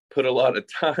rarely put a lot of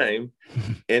time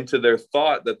into their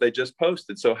thought that they just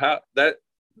posted. So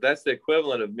that's the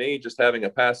equivalent of me just having a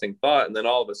passing thought. And then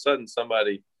all of a sudden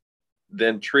somebody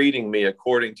then treating me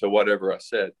according to whatever I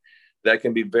said. That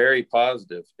can be very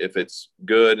positive if it's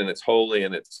good and it's holy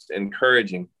and it's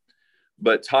encouraging.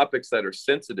 But topics that are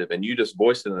sensitive and you just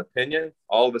voiced an opinion,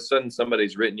 all of a sudden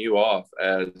somebody's written you off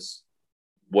as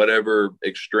whatever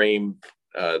extreme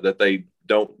that they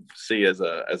don't see as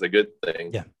a good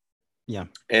thing. Yeah. Yeah.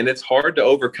 And it's hard to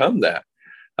overcome that.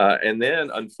 And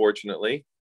then unfortunately,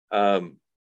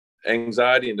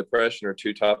 anxiety and depression are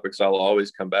two topics I'll always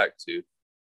come back to.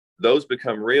 Those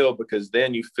become real because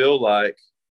then you feel like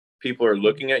people are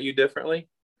looking at you differently,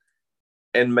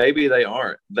 and maybe they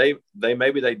aren't.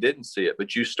 Maybe they didn't see it,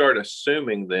 but you start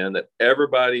assuming then that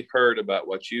everybody heard about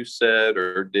what you said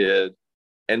or did,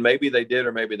 and maybe they did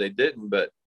or maybe they didn't, but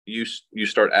you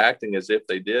start acting as if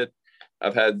they did.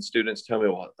 I've had students tell me,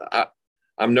 well,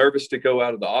 I'm nervous to go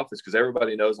out of the office because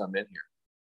everybody knows I'm in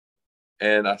here.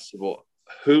 And I said, well,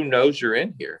 who knows you're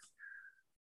in here?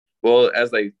 Well,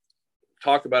 as they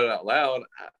talk about it out loud,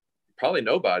 probably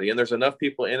nobody. And there's enough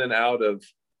people in and out of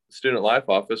student life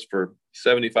office for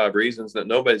 75 reasons that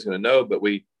nobody's going to know, but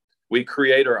we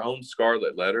create our own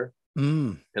scarlet letter.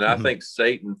 And I think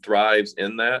Satan thrives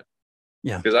in that.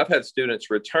 Yeah. Because I've had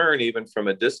students return even from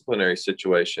a disciplinary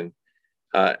situation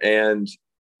and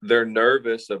they're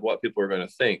nervous of what people are going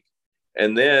to think.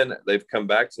 And then they've come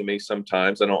back to me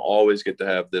sometimes. I don't always get to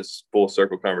have this full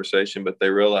circle conversation, but they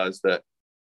realize that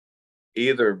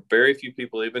either very few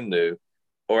people even knew,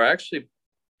 or actually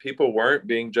people weren't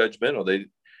being judgmental.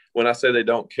 When I say they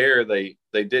don't care, they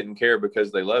didn't care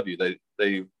because they love you.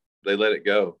 They let it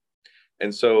go.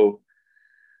 And so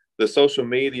the social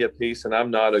media piece, and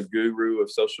I'm not a guru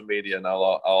of social media, and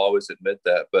I'll always admit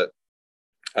that, but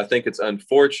I think it's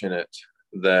unfortunate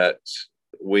that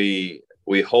we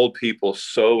hold people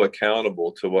so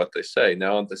accountable to what they say.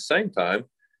 Now, at the same time,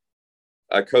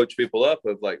 I coach people up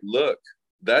of like, look,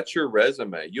 that's your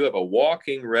resume. You have a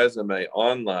walking resume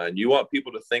online. You want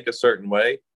people to think a certain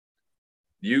way.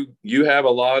 You have a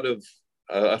lot of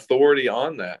authority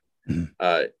on that.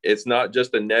 It's not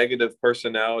just a negative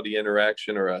personality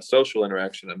interaction or a social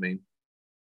interaction. I mean,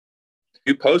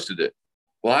 you posted it.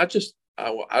 Well, I just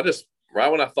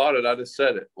right when I thought it, I just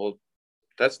said it. Well,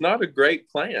 that's not a great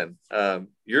plan.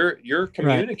 You're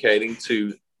communicating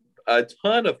to a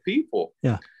ton of people.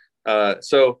 Yeah.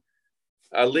 So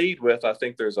I lead with, I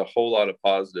think there's a whole lot of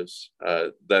positives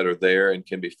that are there and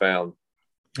can be found,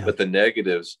 but the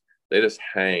negatives, they just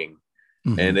hang.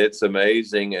 And it's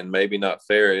amazing and maybe not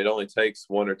fair. It only takes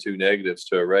one or two negatives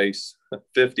to erase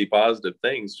 50 positive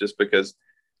things just because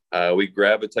we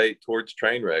gravitate towards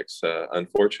train wrecks,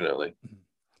 unfortunately.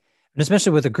 And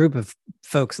especially with a group of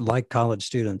folks like college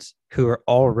students who are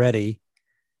already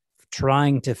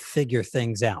trying to figure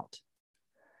things out.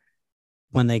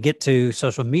 When they get to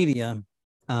social media,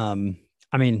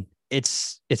 I mean,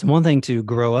 it's one thing to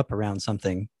grow up around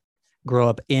something, grow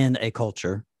up in a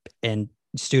culture, and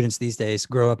students these days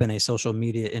grow up in a social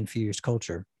media infused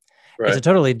culture. Right. It's a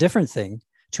totally different thing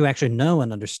to actually know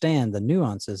and understand the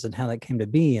nuances and how that came to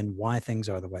be and why things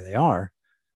are the way they are.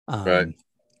 Right.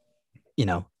 You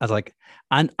know, I was like,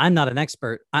 I'm not an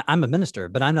expert. I'm a minister,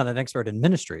 but I'm not an expert in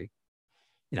ministry.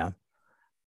 You know,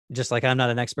 just like I'm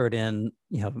not an expert in,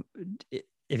 you know,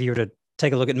 if you were to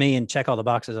take a look at me and check all the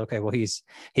boxes, okay, well, he's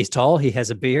tall, he has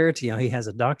a beard, you know, he has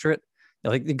a doctorate. You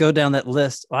know, like, go down that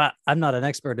list. Well, I'm not an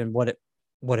expert in what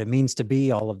it means to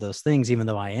be all of those things, even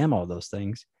though I am all those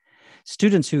things.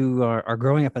 Students who are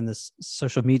growing up in this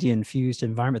social media infused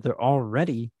environment, they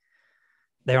already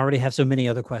have so many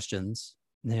other questions.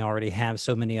 They already have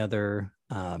so many other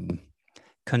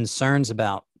concerns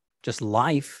about just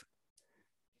life.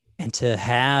 And to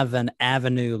have an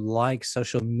avenue like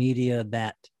social media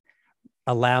that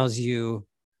allows you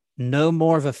no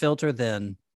more of a filter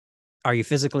than, are you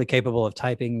physically capable of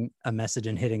typing a message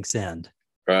and hitting send?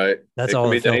 Right. That's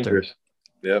all. It can be dangerous.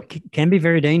 Yeah. Can be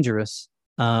very dangerous.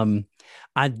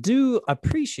 I do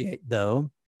appreciate, though,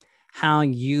 how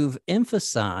you've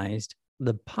emphasized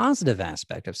the positive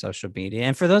aspect of social media.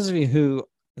 And for those of you who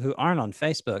aren't on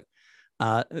Facebook,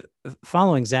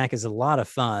 following Zach is a lot of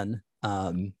fun.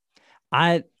 I'm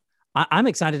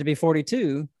excited to be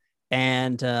 42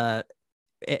 and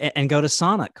go to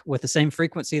Sonic with the same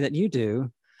frequency that you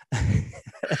do.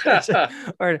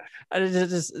 Or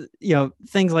just, you know,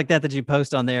 things like that you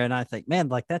post on there. And I think, man,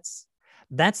 like that's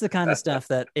the kind of stuff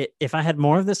that if I had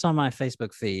more of this on my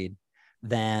Facebook feed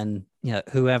than, you know,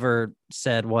 whoever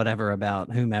said whatever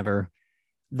about whomever,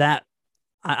 that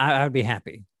I would be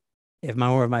happy if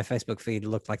more of my Facebook feed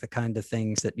looked like the kind of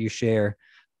things that you share.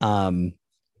 And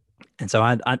so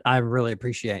I really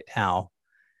appreciate how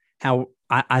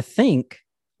I think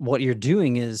what you're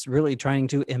doing is really trying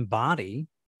to embody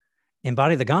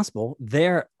the gospel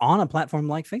there on a platform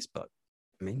like Facebook.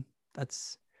 I mean,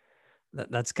 that's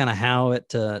kind of how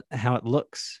it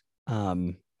looks.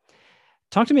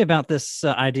 Talk to me about this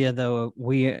idea, though.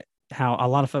 How a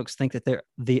lot of folks think that they're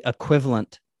the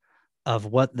equivalent of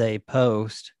what they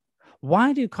post.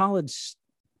 Why would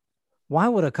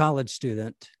a college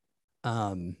student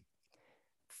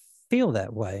feel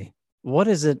that way? What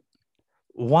is it?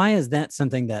 Why is that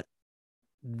something that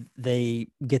they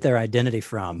get their identity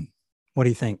from? What do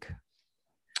you think?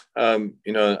 You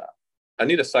know, I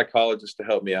need a psychologist to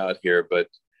help me out here, but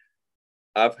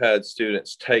I've had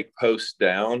students take posts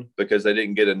down because they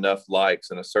didn't get enough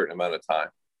likes in a certain amount of time.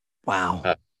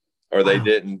 Wow. Or they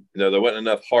didn't, you know, there wasn't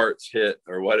enough hearts hit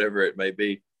or whatever it may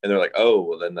be. And they're like, oh,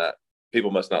 well, then that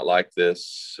people must not like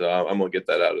this. So I'm going to get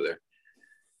that out of there.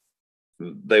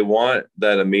 They want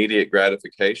that immediate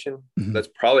gratification. Mm-hmm. That's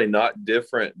probably not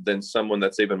different than someone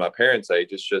that's even my parents' age.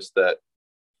 It's just that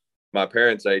my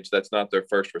parents' age, that's not their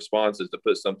first response is to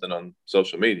put something on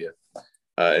social media.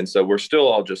 And so we're still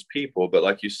all just people. But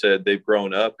like you said, they've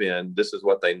grown up in, this is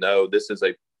what they know. This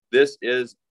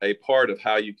is a part of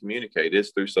how you communicate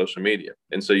is through social media.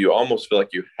 And so you almost feel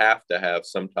like you have to have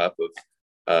some type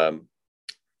of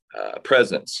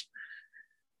presence.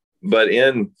 But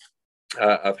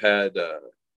I've had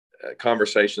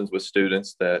conversations with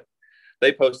students that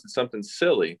they posted something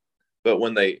silly, but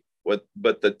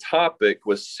but the topic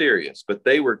was serious, but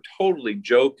they were totally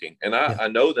joking. And I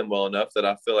know them well enough that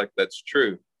I feel like that's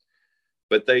true,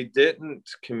 but they didn't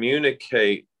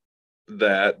communicate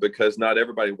that because not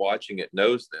everybody watching it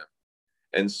knows them.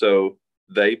 And so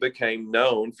they became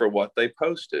known for what they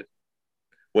posted.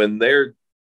 When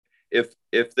if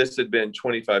if this had been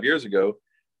 25 years ago,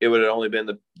 it would have only been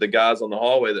the guys on the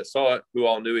hallway that saw it, who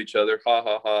all knew each other. Ha,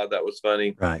 ha, ha, that was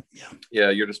funny. Right. Yeah,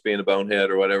 you're just being a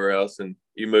bonehead or whatever else. And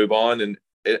you move on. And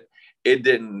it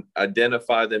didn't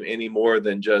identify them any more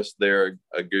than just they're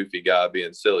a goofy guy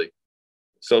being silly.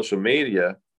 Social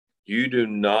media, you do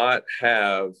not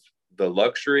have the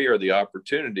luxury or the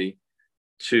opportunity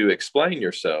to explain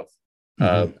yourself.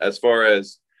 As far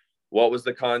as what was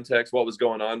the context, what was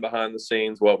going on behind the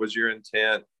scenes, what was your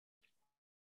intent,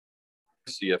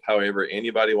 see if however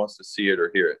anybody wants to see it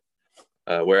or hear it.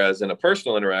 Whereas in a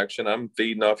personal interaction, I'm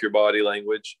feeding off your body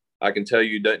language. I can tell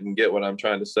you didn't get what I'm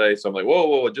trying to say. So I'm like,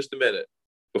 whoa, just a minute.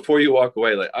 Before you walk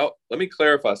away, like, oh, let me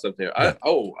clarify something here.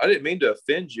 I didn't mean to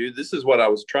offend you. This is what I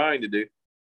was trying to do.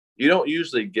 You don't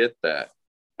usually get that.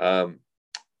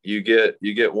 You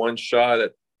get one shot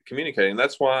at communicating.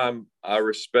 That's why I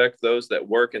respect those that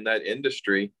work in that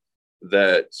industry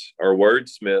that are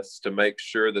wordsmiths to make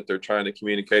sure that they're trying to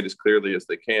communicate as clearly as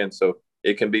they can. So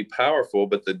it can be powerful,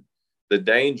 but the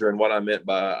danger and what I meant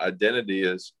by identity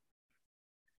is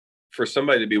for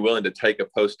somebody to be willing to take a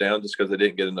post down just because they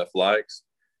didn't get enough likes.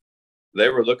 They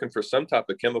were looking for some type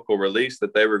of chemical release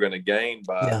that they were going to gain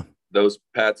by those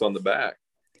pats on the back.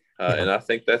 And I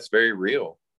think that's very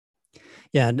real.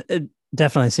 Yeah, it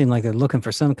definitely seemed like they're looking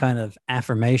for some kind of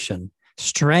affirmation.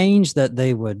 Strange that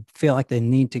they would feel like they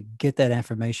need to get that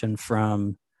affirmation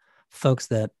from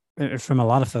from a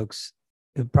lot of folks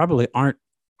who probably aren't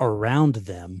around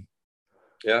them.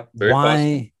 Yeah, very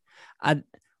possible.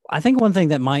 I think one thing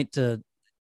that might,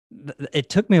 it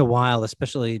took me a while,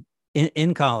 especially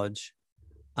in college,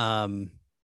 because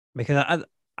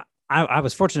I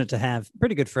was fortunate to have a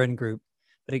pretty good friend group,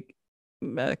 but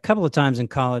a couple of times in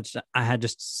college, I had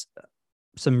just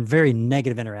some very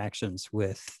negative interactions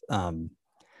with,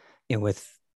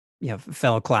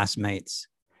 fellow classmates,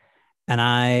 and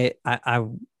I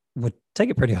would take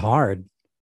it pretty hard.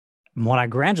 And what I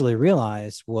gradually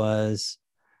realized was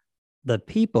the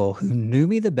people who knew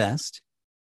me the best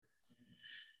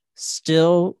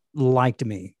still liked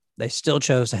me. They still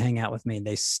chose to hang out with me.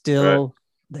 They still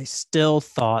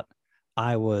thought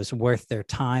I was worth their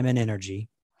time and energy.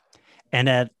 And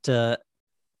at a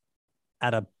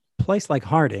place like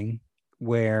Harding,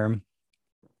 where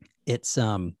it's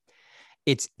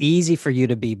easy for you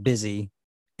to be busy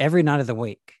every night of the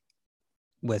week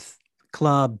with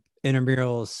club,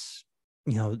 intramurals,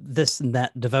 this and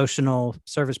that, devotional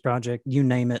service project, you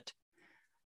name it,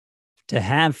 to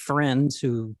have friends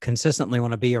who consistently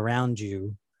want to be around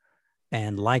you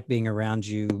and like being around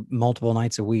you multiple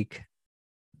nights a week,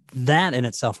 that in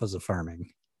itself was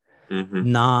affirming.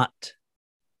 Not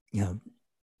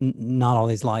all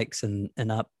these likes and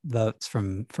upvotes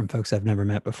from folks I've never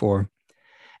met before.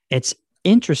 It's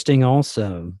interesting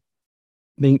also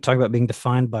talking about being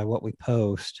defined by what we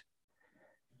post,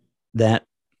 that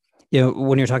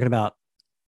when you're talking about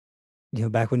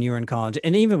back when you were in college,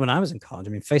 and even when I was in college, I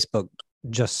mean, Facebook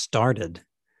just started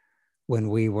when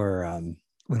we were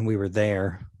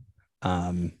there.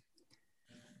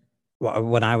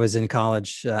 When I was in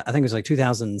college, I think it was like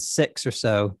 2006 or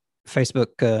so,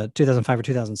 Facebook, 2005 or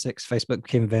 2006, Facebook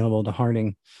became available to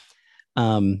Harding.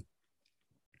 The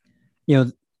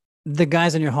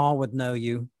guys in your hall would know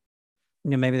you.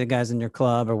 Maybe the guys in your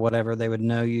club or whatever, they would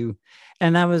know you.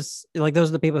 And that was like, those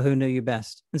are the people who knew you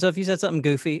best. And so if you said something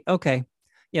goofy, okay.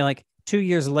 Like 2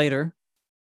 years later,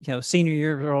 senior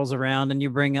year rolls around and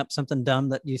you bring up something dumb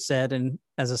that you said and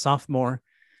as a sophomore,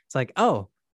 it's like, oh,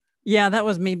 yeah, that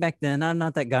was me back then. I'm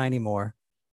not that guy anymore.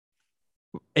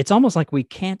 It's almost like we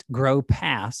can't grow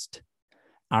past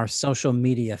our social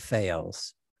media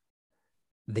fails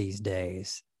these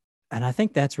days. And I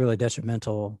think that's really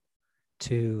detrimental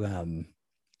to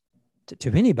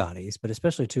anybody's, but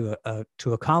especially to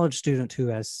a college student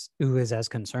who is as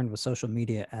concerned with social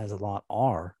media as a lot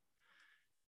are.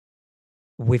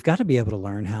 We've got to be able to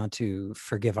learn how to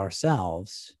forgive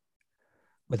ourselves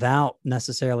without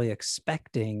necessarily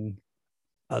expecting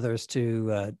others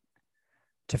to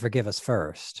forgive us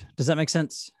first. Does that make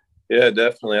sense? Yeah,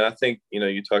 definitely. And I think,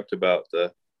 you talked about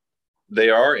they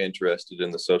are interested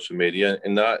in the social media,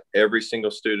 and not every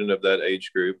single student of that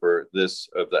age group or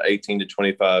of the 18 to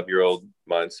 25-year-old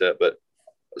mindset, but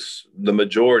the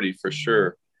majority for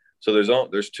sure. So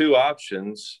there's two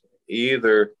options: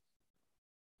 either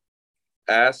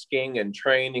asking and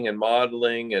training and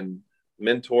modeling and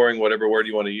mentoring, whatever word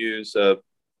you want to use,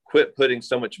 quit putting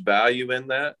so much value in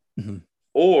that,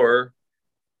 or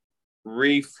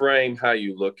reframe how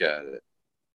you look at it.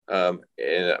 And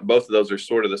both of those are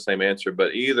sort of the same answer,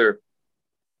 but either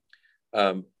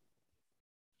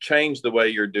change the way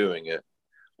you're doing it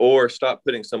or stop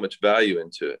putting so much value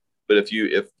into it. But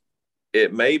if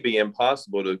it may be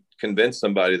impossible to convince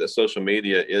somebody that social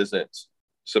media isn't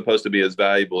supposed to be as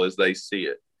valuable as they see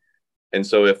it. And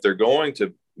so if they're going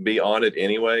to be on it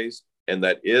anyways, and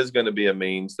that is going to be a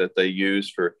means that they use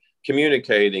for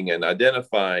communicating and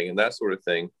identifying and that sort of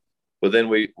thing, well, then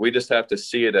we just have to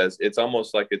see it as it's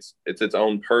almost like it's its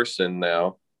own person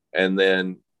now. And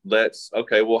then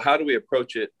okay, well, how do we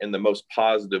approach it in the most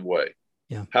positive way?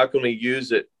 Yeah. How can we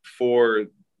use it for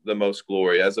the most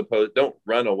glory, as opposed, don't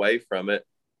run away from it.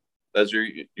 Those are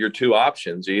your two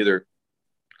options. You either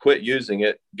quit using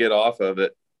it, get off of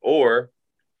it, or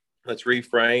let's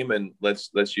reframe and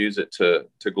let's use it to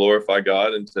glorify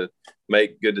God and to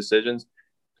make good decisions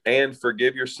and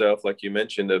forgive yourself. Like you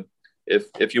mentioned,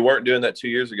 if you weren't doing that 2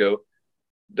 years ago,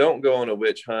 don't go on a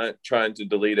witch hunt trying to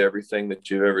delete everything that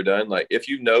you've ever done. Like, if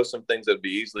you know some things that would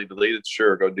be easily deleted,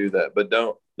 sure, go do that. But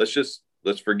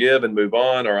let's forgive and move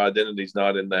on. Our identity's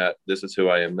not in that. This is who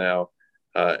I am now.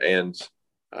 And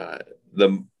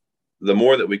the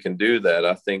more that we can do that,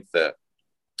 I think that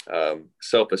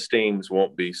self-esteems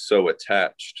won't be so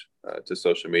attached to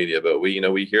social media. But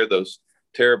we hear those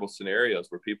terrible scenarios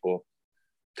where people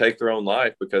take their own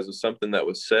life because of something that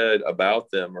was said about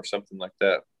them or something like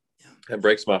that. It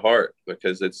breaks my heart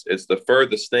because it's the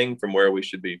furthest thing from where we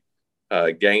should be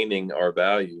gaining our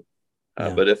value.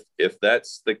 But if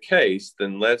that's the case,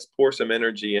 then let's pour some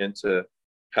energy into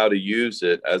how to use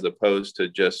it, as opposed to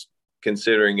just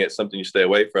considering it something you stay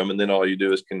away from. And then all you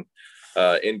do is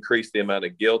increase the amount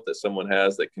of guilt that someone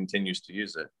has that continues to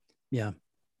use it. Yeah.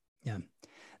 Yeah.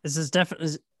 This is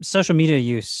definitely social media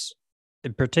use,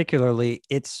 particularly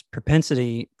its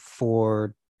propensity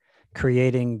for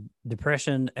creating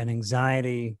depression and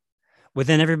anxiety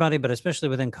within everybody, but especially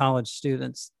within college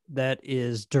students, that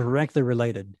is directly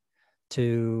related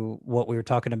to what we were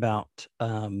talking about.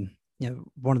 One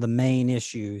of the main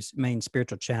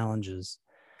spiritual challenges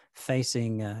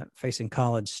facing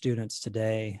college students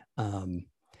today.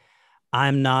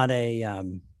 I'm not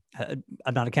a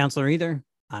counselor either.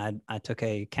 I took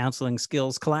a counseling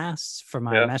skills class for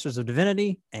my Master's of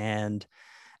Divinity, and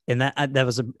in that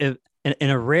was in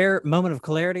a rare moment of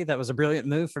clarity, that was a brilliant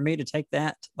move for me to take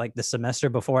that, like, the semester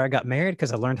before I got married,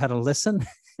 because I learned how to listen.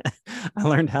 I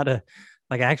learned how to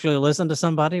actually listen to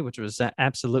somebody, which was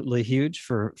absolutely huge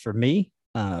for me.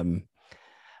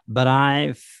 But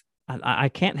I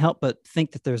can't help but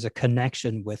think that there's a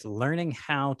connection with learning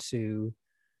how to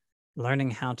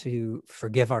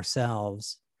forgive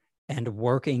ourselves and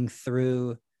working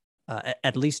through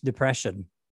at least depression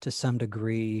to some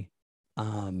degree.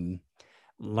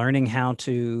 Learning how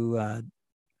to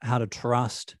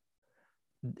trust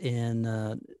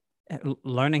in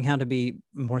learning how to be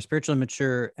more spiritually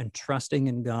mature and trusting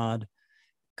in God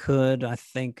could, I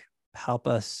think, help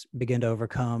us begin to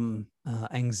overcome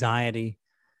anxiety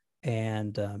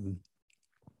and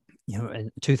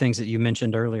and two things that you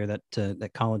mentioned earlier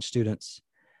that college students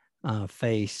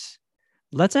face.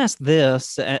 Let's ask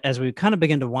this as we kind of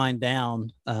begin to wind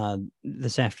down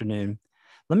this afternoon.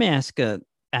 Let me ask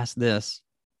this: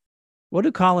 what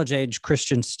do college-age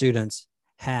Christian students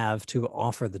have to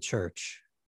offer the church?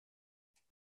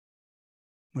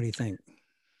 What do you think?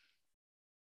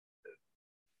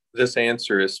 This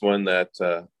answer is one that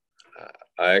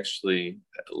I actually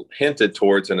hinted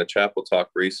towards in a chapel talk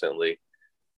recently.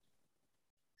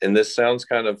 And this sounds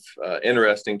kind of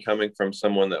interesting coming from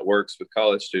someone that works with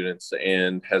college students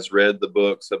and has read the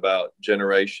books about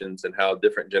generations and how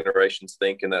different generations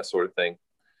think and that sort of thing.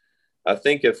 I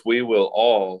think if we will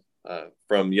all,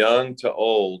 from young to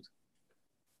old,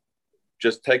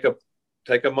 just take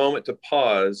a moment to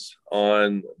pause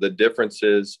on the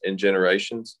differences in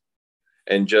generations,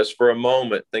 and just for a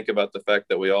moment think about the fact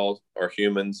that we all are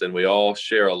humans and we all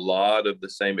share a lot of the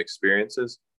same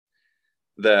experiences.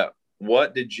 That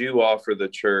what did you offer the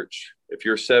church if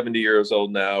you're 70 years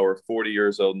old now, or 40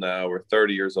 years old now, or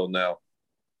 30 years old now?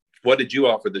 What did you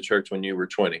offer the church when you were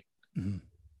 20? Mm-hmm.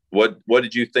 What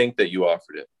did you think that you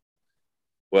offered it?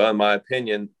 Well, in my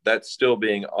opinion, that's still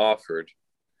being offered.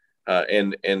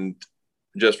 And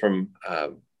just from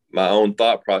my own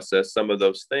thought process, some of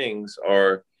those things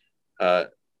are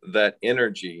that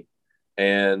energy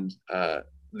and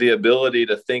the ability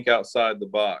to think outside the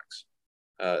box.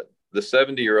 The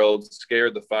 70-year-olds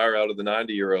scared the fire out of the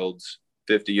 90-year-olds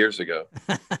 50 years ago.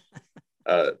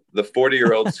 The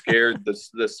 40-year-olds scared the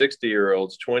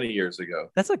 60-year-olds 20 years ago.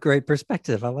 That's a great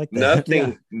perspective. I like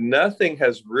that. Nothing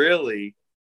has really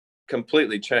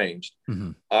completely changed.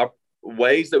 Mm-hmm. Our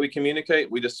ways that we communicate,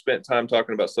 we just spent time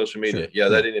talking about social media. Sure.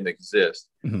 That didn't even exist.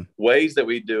 Mm-hmm. Ways that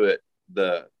we do it,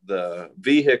 the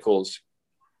vehicles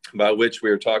by which we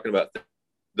were talking about,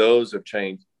 those have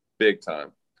changed big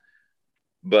time.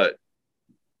 But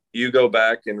you go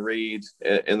back and read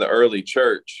in the early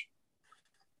church,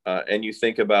 and you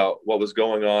think about what was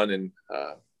going on in,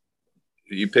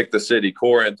 you pick the city,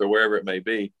 Corinth or wherever it may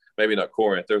be. Maybe not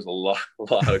Corinth. There's a lot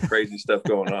of crazy stuff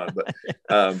going on. But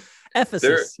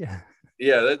Ephesus,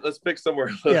 let's pick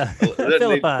somewhere. Yeah. That doesn't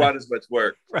need quite as much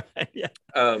work. Right. Yeah.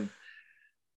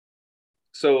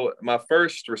 So my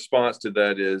first response to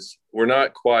that is we're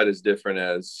not quite as different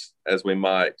as we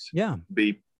might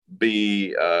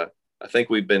be. I think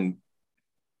we've been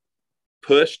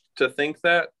pushed to think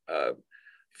that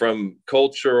from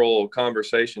cultural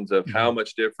conversations of how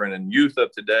much different, and youth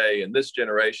of today and this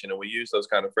generation, and we use those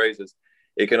kind of phrases.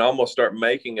 It can almost start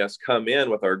making us come in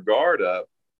with our guard up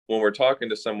when we're talking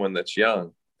to someone that's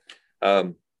young.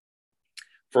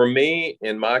 For me,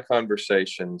 in my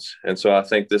conversations, and so I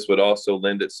think this would also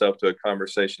lend itself to a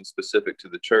conversation specific to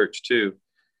the church too,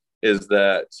 is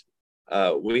that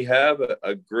we have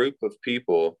a group of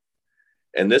people,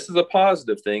 and this is a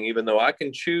positive thing, even though I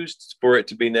can choose for it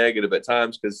to be negative at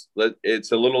times because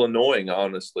it's a little annoying,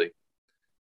 honestly.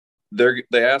 They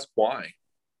ask why,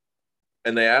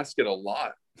 and they ask it a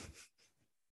lot.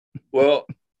 Well,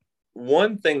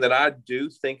 one thing that I do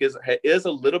think is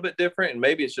a little bit different, and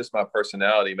maybe it's just my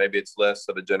personality. Maybe it's less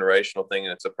of a generational thing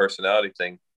and it's a personality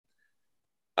thing.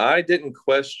 I didn't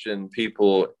question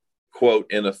people, quote,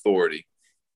 in authority.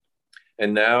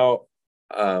 And now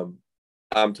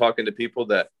I'm talking to people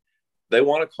that they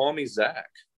want to call me Zach.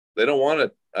 They don't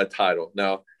want a title.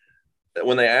 Now,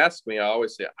 when they ask me, I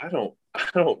always say, I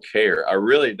don't care. I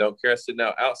really don't care. I said,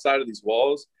 now outside of these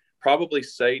walls, probably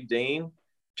say Dean,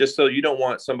 just so you don't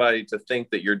want somebody to think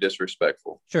that you're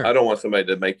disrespectful. Sure. I don't want somebody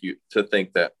to make you to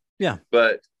think that. Yeah.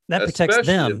 But that protects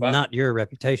them, not your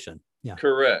reputation. Yeah.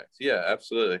 Correct. Yeah,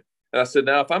 absolutely. And I said,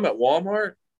 now if I'm at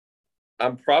Walmart,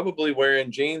 I'm probably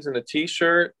wearing jeans and a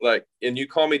t-shirt, and you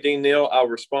call me Dean Neal, I'll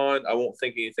respond. I won't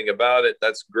think anything about it.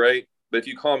 That's great. But if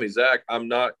you call me Zach, I'm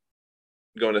not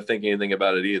going to think anything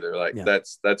about it either.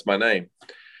 That's my name.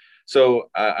 So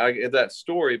I get that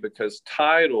story because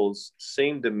titles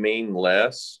seem to mean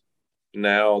less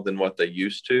now than what they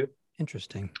used to.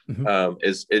 Interesting.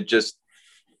 Is it just,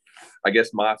 I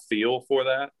guess, my feel for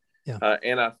that. Yeah.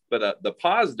 But the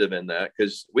positive in that,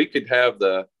 because we could have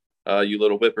the you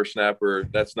little whippersnapper,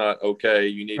 that's not okay.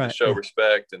 You need to show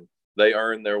respect, and they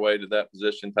earn their way to that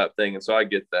position type thing. And so I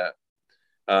get that.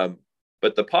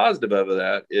 But the positive of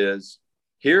that is,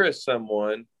 here is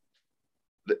someone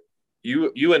that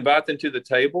you invite them to the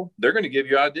table, they're going to give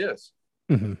you ideas.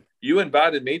 Mm-hmm. You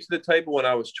invited me to the table when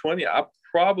I was 20. I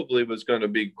probably was going to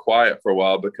be quiet for a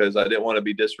while because I didn't want to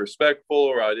be disrespectful,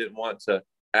 or I didn't want to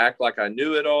act like I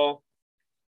knew it all.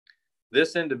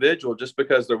 This individual, just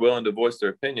because they're willing to voice their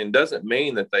opinion, doesn't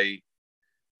mean that they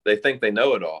think they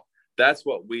know it all. That's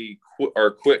what we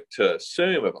are quick to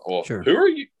assume. Well, sure. Who are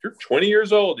you? You're 20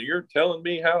 years old and you're telling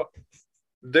me how.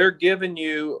 They're giving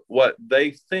you what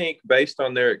they think based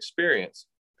on their experience.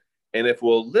 And if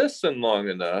we'll listen long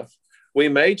enough, we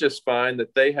may just find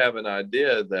that they have an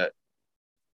idea that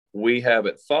we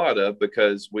haven't thought of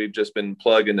because we've just been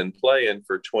plugging and playing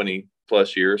for 20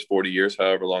 plus years, 40 years,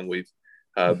 however long we've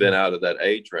been out of that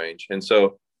age range. And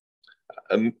so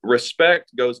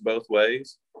respect goes both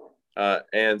ways.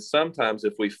 And sometimes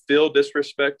if we feel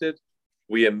disrespected,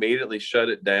 we immediately shut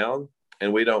it down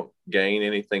and we don't gain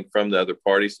anything from the other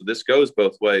party. So this goes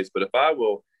both ways. But if I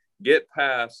will get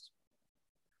past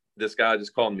this guy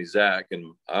just calling me Zach and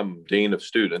I'm dean of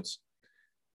students,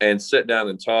 and sit down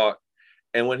and talk,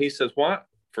 and when he says, why,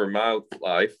 for my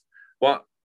life, why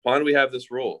do we have this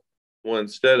rule? Well,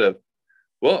 instead of,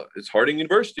 well, it's Harding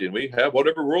University and we have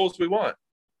whatever rules we want.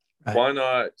 Right. Why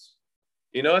not?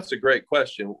 That's a great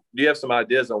question. Do you have some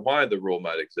ideas on why the rule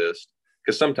might exist?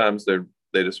 Because sometimes they're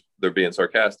being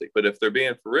sarcastic, but if they're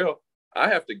being for real, I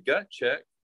have to gut check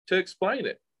to explain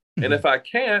it. Mm-hmm. And if I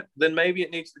can't, then maybe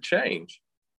it needs to change,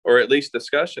 or at least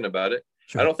discussion about it.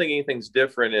 Sure. I don't think anything's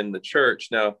different in the church.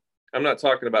 Now, I'm not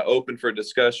talking about open for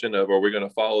discussion of, are we going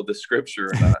to follow the scripture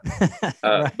or not?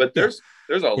 Right. But there's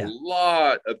a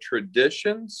lot of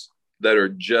traditions that are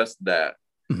just that.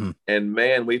 Mm-hmm. And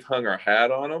man, we've hung our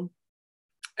hat on them.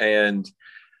 And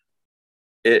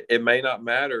it may not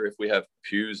matter if we have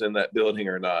pews in that building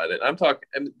or not. And I'm talking,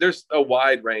 there's a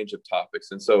wide range of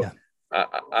topics. And so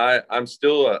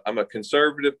I'm a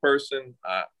conservative person.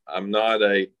 I'm not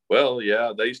they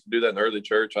used to do that in the early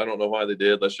church. I don't know why they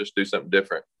did. Let's just do something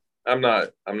different. I'm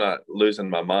not losing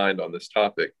my mind on this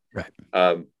topic.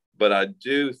 Right. But I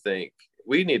do think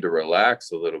we need to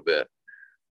relax a little bit.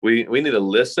 We need to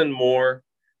listen more.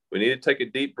 We need to take a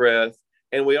deep breath.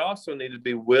 And we also need to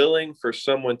be willing for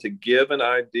someone to give an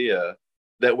idea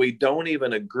that we don't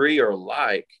even agree or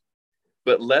like,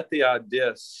 but let the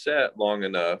idea set long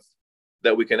enough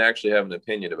that we can actually have an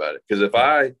opinion about it. Because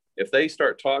if they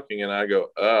start talking and I go,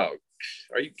 oh,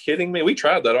 are you kidding me? We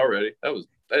tried that already. That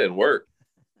didn't work.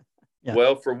 Yeah.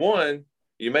 Well, for one,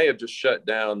 you may have just shut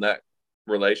down that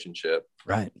relationship.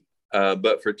 Right.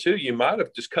 But for two, you might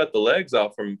have just cut the legs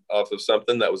off of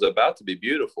something that was about to be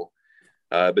beautiful,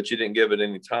 but you didn't give it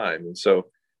any time. And so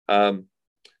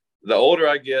the older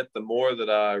I get, the more that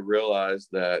I realize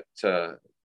that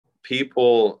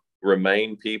people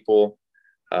remain people.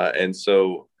 And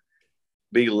so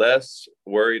be less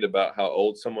worried about how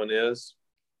old someone is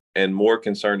and more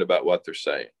concerned about what they're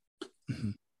saying.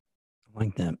 I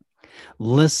like that.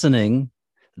 Listening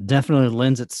definitely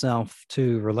lends itself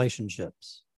to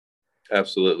relationships.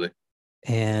 Absolutely.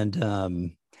 And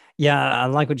I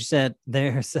like what you said.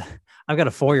 I've got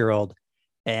a 4-year-old,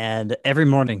 and every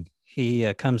morning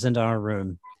he comes into our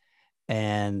room,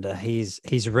 and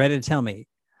he's ready to tell me,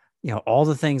 all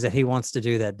the things that he wants to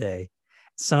do that day.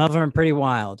 Some of them are pretty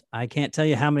wild. I can't tell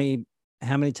you how many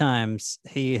times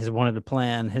he has wanted to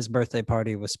plan his birthday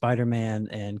party with Spider-Man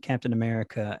and Captain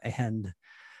America and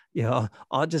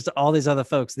all these other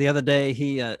folks. The other day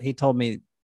he told me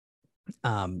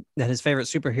that his favorite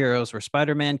superheroes were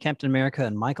Spider-Man, Captain America,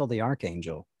 and Michael the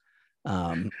Archangel.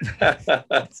 Like,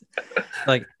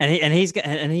 and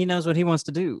he knows what he wants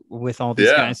to do with all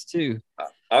these guys too.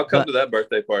 I'll come to that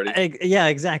birthday party. Yeah,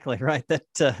 exactly. Right.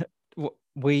 That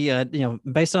we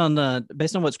based on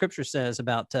what Scripture says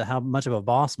about how much of a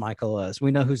boss Michael is,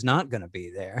 we know who's not going to be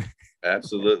there.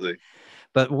 Absolutely.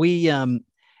 But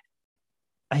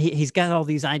he's got all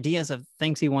these ideas of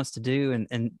things he wants to do,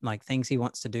 and like things he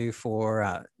wants to do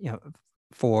for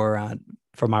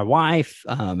my wife,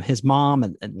 his mom,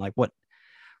 and like what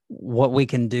we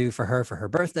can do for her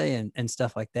birthday and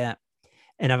stuff like that.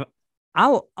 And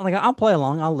I'll play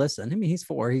along. I'll listen. I mean, he's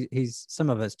 4. He's some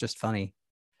of it's just funny,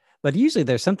 but usually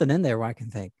there's something in there where I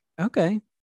can think, okay,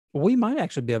 we might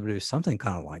actually be able to do something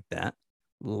kind of like that.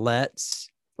 Let's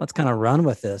kind of run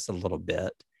with this a little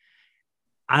bit.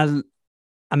 I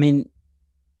mean,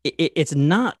 it's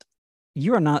not,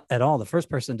 you are not at all the first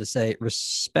person to say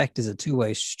respect is a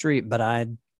two-way street, but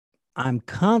I'm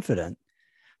confident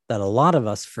that a lot of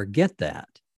us forget that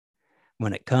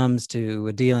when it comes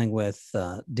to dealing with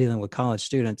college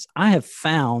students. I have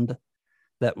found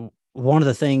that one of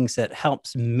the things that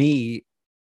helps me,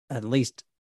 at least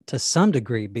to some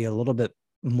degree, be a little bit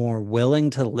more willing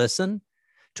to listen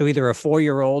to either a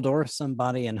 4-year-old or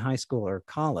somebody in high school or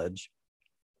college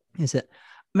is that,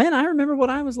 man, I remember what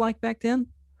I was like back then.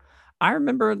 I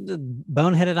remember the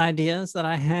boneheaded ideas that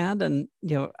I had, and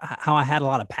how I had a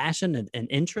lot of passion and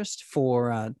interest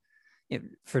for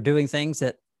doing things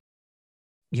that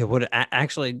would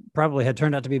actually probably had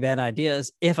turned out to be bad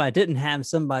ideas if I didn't have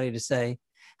somebody to say,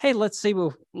 "Hey, let's see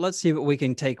what we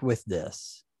can take with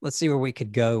this. Let's see where we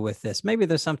could go with this. Maybe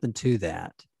there's something to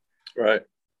that." Right.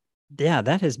 Yeah,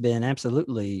 that has been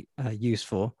absolutely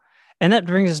useful. And that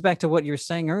brings us back to what you were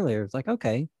saying earlier. It's like,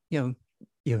 okay,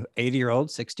 80-year-old,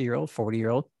 60-year-old,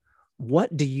 40-year-old,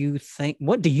 what do you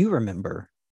remember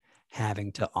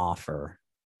having to offer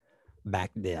back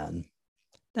then?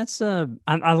 That's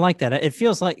I like that. It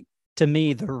feels like, to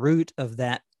me, the root of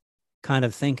that kind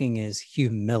of thinking is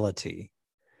humility.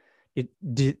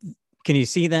 Can you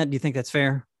see that? Do you think that's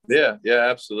fair? Yeah,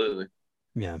 absolutely.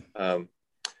 Yeah.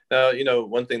 Now,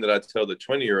 one thing that I tell the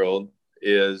 20-year-old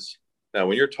is, now,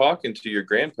 when you're talking to your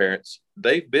grandparents,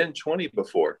 they've been 20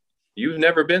 before. You've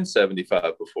never been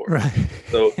 75 before. Right.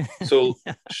 So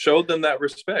yeah. Show them that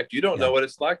respect. You don't know what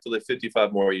it's like to live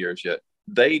 55 more years yet.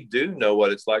 They do know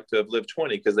what it's like to have lived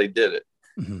 20 because they did it.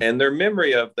 Mm-hmm. And their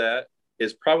memory of that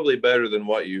is probably better than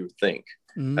what you think.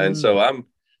 Mm-hmm. And so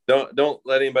don't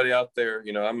let anybody out there,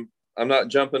 I'm not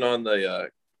jumping on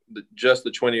just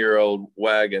the 20-year-old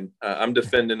wagon. I'm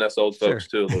defending us old folks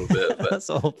too a little bit. But, us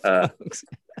old folks.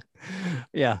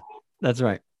 Yeah, that's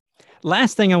right.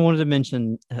 Last thing I wanted to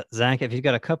mention, Zach, if you've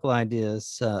got a couple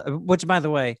ideas, which, by the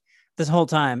way, this whole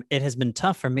time it has been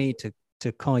tough for me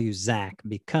to call you Zach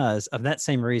because of that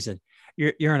same reason.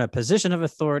 You're in a position of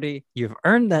authority. You've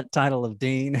earned that title of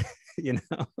dean, and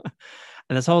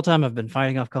this whole time I've been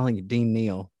fighting off calling you Dean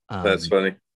Neal. That's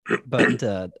funny. But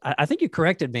I think you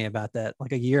corrected me about that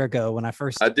like a year ago when I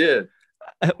first. I did.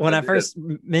 When I first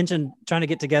mentioned trying to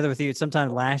get together with you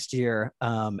sometime last year,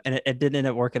 and it didn't end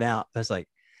up working out. I was like,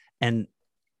 and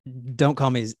don't call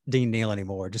me Dean Neal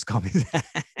anymore. Just call me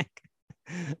Zach.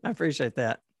 I appreciate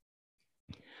that.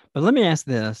 But let me ask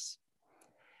this.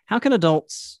 How can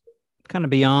adults kind of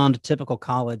beyond typical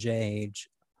college age,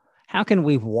 how can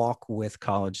we walk with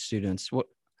college students?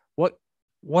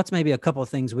 what's maybe a couple of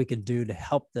things we could do to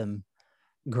help them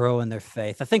grow in their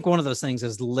faith? I think one of those things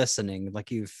is listening,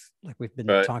 like we've been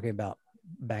Right. talking about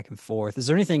back and forth. Is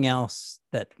there anything else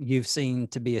that you've seen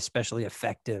to be especially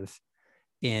effective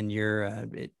in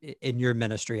your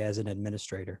ministry as an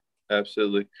administrator?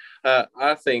 Absolutely.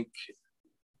 I think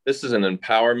this is an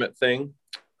empowerment thing,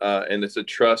 and it's a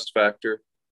trust factor.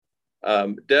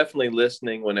 Definitely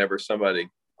listening whenever somebody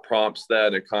prompts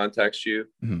that and contacts you.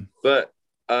 Mm-hmm. But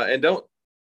and don't,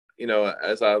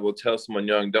 as I will tell someone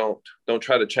young, don't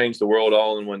try to change the world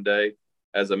all in one day.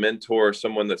 As a mentor,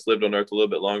 someone that's lived on earth a little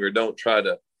bit longer, don't try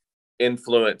to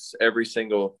influence every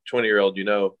single 20-year-old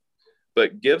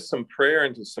but give some prayer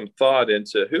into some thought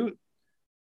into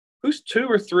who's 2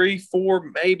 or 3,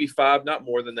 4, maybe 5, not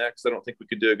more than that, because I don't think we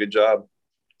could do a good job,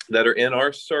 that are in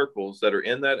our circles, that are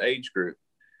in that age group,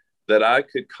 that I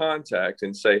could contact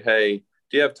and say, hey,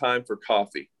 do you have time for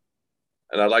coffee?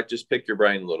 And I'd like to just pick your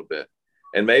brain a little bit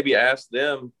and maybe ask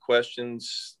them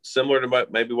questions similar to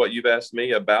maybe what you've asked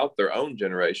me about their own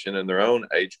generation and their own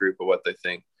age group of what they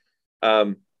think.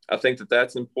 I think that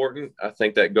that's important. I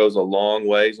think that goes a long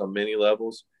ways on many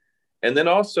levels. And then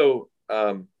also,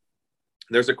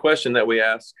 there's a question that we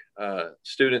ask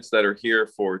students that are here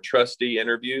for trustee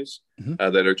interviews, mm-hmm.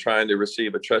 That are trying to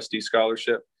receive a trustee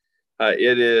scholarship.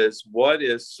 It is,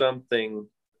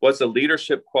 what's a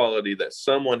leadership quality that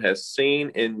someone has seen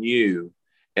in you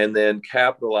and then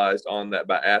capitalized on that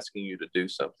by asking you to do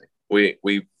something? We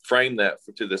frame that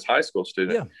to this high school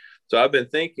student. Yeah. So I've been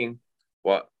thinking,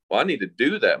 well, I need to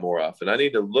do that more often. I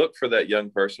need to look for that young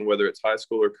person, whether it's high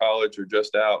school or college or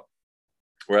just out,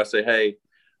 where I say, hey,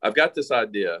 I've got this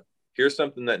idea. Here's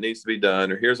something that needs to be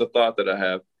done, or here's a thought that I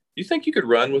have. You think you could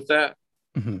run with that?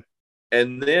 Mm-hmm.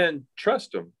 And then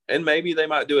trust them. And maybe they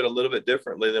might do it a little bit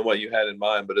differently than what you had in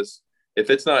mind. But if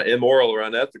it's not immoral or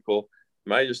unethical, you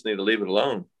might just need to leave it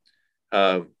alone.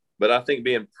 But I think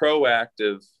being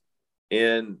proactive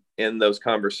in those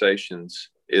conversations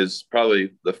is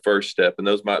probably the first step. And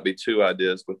those might be 2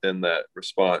 ideas within that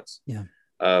response. Yeah.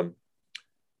 There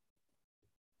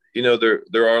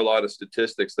are a lot of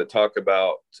statistics that talk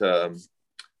about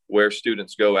where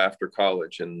students go after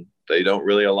college, and they don't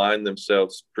really align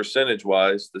themselves percentage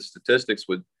wise. The statistics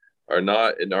are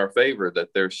not in our favor, that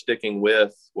they're sticking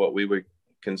with what we would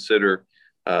consider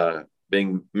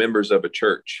being members of a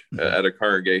church, mm-hmm. At a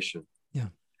congregation. Yeah.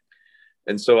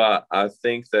 And so I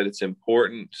think that it's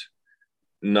important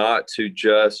not to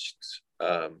just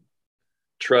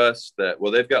trust that,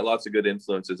 well, they've got lots of good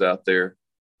influences out there.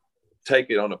 Take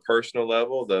it on a personal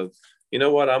level.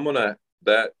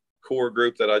 That core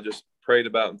group that I just prayed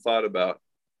about and thought about,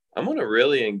 I'm going to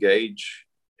really engage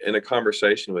in a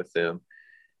conversation with them.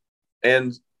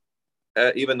 And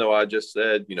even though I just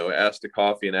said, ask to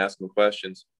coffee and ask them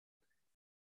questions,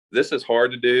 this is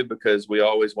hard to do because we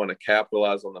always want to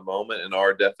capitalize on the moment. And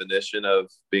our definition of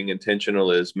being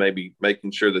intentional is maybe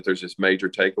making sure that there's this major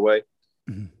takeaway.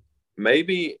 Mm-hmm.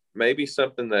 Maybe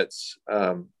something that's,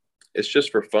 it's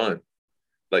just for fun.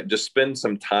 Like just spend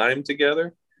some time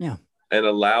together. Yeah. And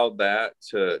allow that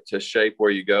to shape where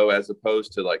you go, as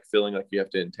opposed to like feeling like you have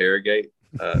to interrogate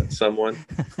someone.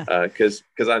 Because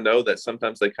I know that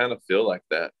sometimes they kind of feel like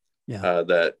that. Yeah.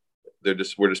 That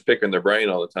we're just picking their brain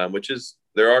all the time,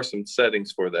 there are some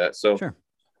settings for that. So sure.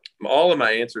 All of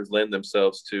my answers lend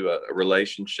themselves to a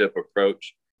relationship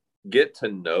approach. Get to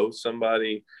know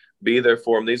somebody, be there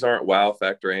for them. These aren't wow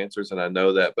factor answers, and I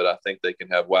know that, but I think they can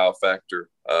have wow factor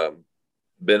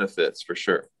benefits for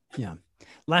sure. Yeah.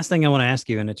 Last thing I want to ask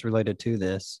you, and it's related to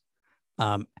this.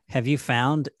 Have you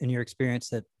found in your experience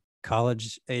that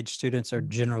college age students are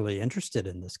generally interested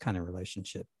in this kind of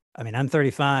relationship? I mean, I'm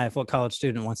 35. What college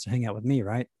student wants to hang out with me,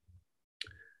 right?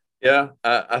 Yeah,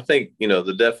 I think,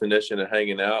 the definition of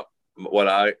hanging out, what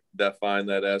I define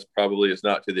that as, probably is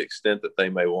not to the extent that they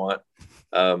may want.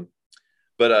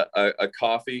 But a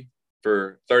coffee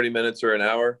for 30 minutes or an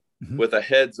hour, mm-hmm. with a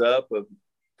heads up of,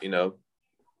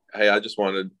 hey,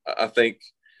 I think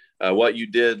what you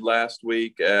did last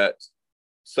week at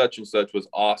such and such was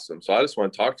awesome. So I just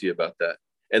want to talk to you about that.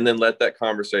 And then let that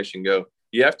conversation go.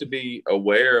 You have to be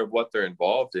aware of what they're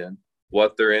involved in,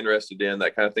 what they're interested in,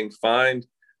 that kind of thing.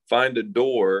 Find a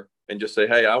door and just say,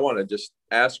 hey, I want to just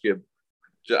ask you,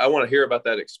 I want to hear about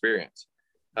that experience.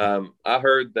 I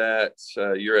heard that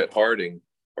you're at Harding,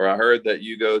 or I heard that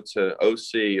you go to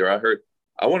OC, or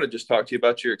I want to just talk to you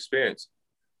about your experience.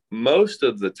 Most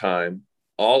of the time,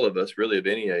 all of us really of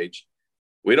any age,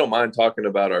 we don't mind talking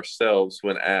about ourselves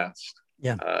when asked.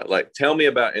 Yeah. Like, tell me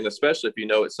about, and especially if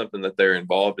it's something that they're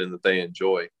involved in, that they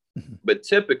enjoy. Mm-hmm. But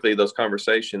typically those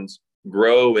conversations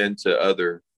grow into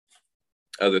other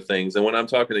other things. And when I'm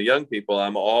talking to young people,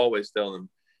 I'm always telling them,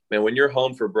 man, when you're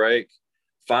home for break,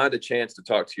 find a chance to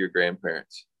talk to your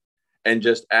grandparents and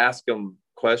just ask them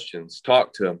questions,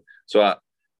 talk to them. So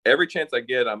every chance I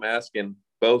get, I'm asking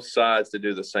both sides to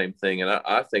do the same thing. And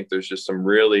I think there's just some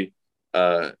really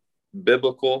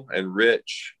biblical and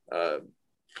rich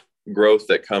growth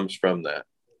that comes from that.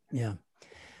 Yeah.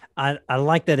 I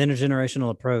like that intergenerational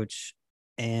approach.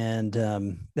 And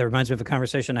that reminds me of a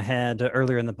conversation I had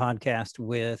earlier in the podcast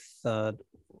with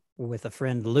a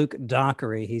friend, Luke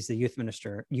Dockery. He's the youth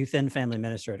and family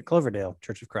minister at Cloverdale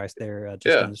Church of Christ there,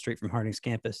 just down the street from Harding's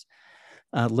campus.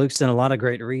 Luke's done a lot of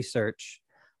great research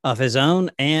of his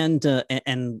own and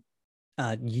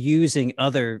using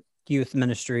other youth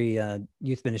ministry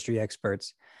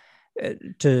experts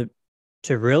to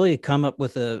really come up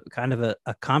with a kind of a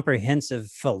comprehensive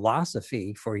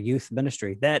philosophy for youth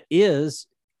ministry that is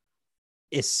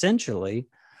essentially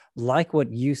like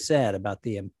what you said about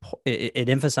it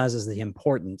emphasizes the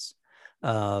importance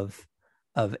of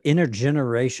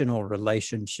intergenerational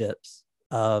relationships,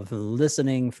 of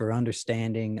listening for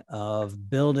understanding, of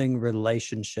building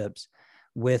relationships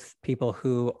with people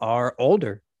who are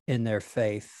older in their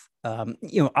faith.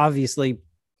 Obviously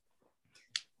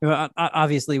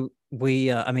we,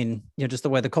 just the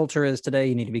way the culture is today,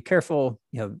 you need to be careful.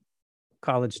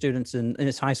 College students and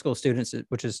it's high school students,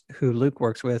 which is who Luke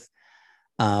works with.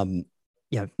 You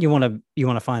want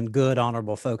to find good,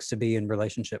 honorable folks to be in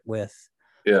relationship with.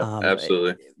 Yeah,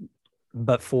 absolutely.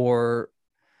 But for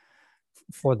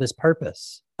this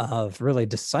purpose of really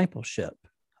discipleship,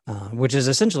 which is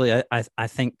essentially, I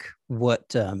think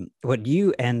what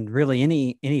you and really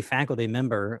any faculty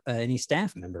member, any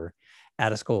staff member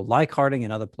at a school like Harding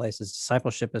and other places,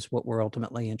 discipleship is what we're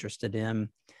ultimately interested in.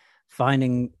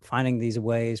 Finding these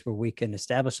ways where we can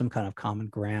establish some kind of common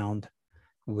ground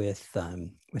with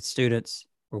students,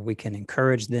 where we can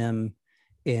encourage them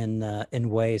in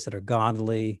ways that are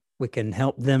godly. We can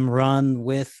help them run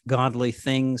with godly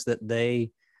things that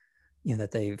they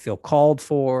feel called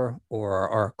for or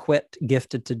are equipped,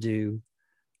 gifted to do.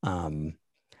 Like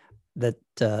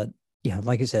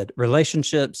you said,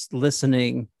 relationships,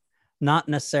 listening, not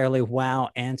necessarily wow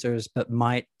answers, but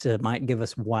might give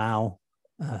us wow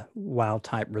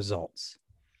type results.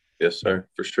 Yes, sir,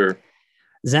 for sure.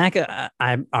 Zach,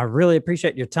 I really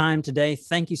appreciate your time today.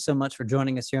 Thank you so much for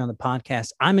joining us here on the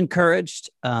podcast. I'm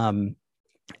encouraged,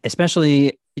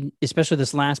 especially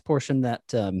this last portion that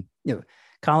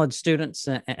college students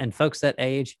and folks that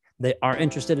age, they are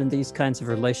interested in these kinds of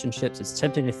relationships. It's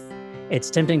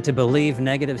tempting to believe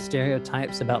negative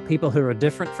stereotypes about people who are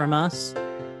different from us.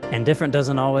 And different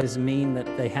doesn't always mean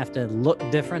that they have to look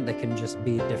different. They can just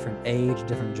be a different age,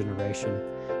 different generation.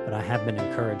 But I have been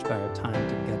encouraged by our time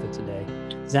together today.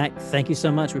 Zach, thank you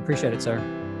so much. We appreciate it, sir.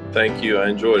 Thank you. I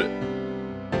enjoyed it.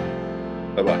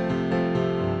 Bye-bye.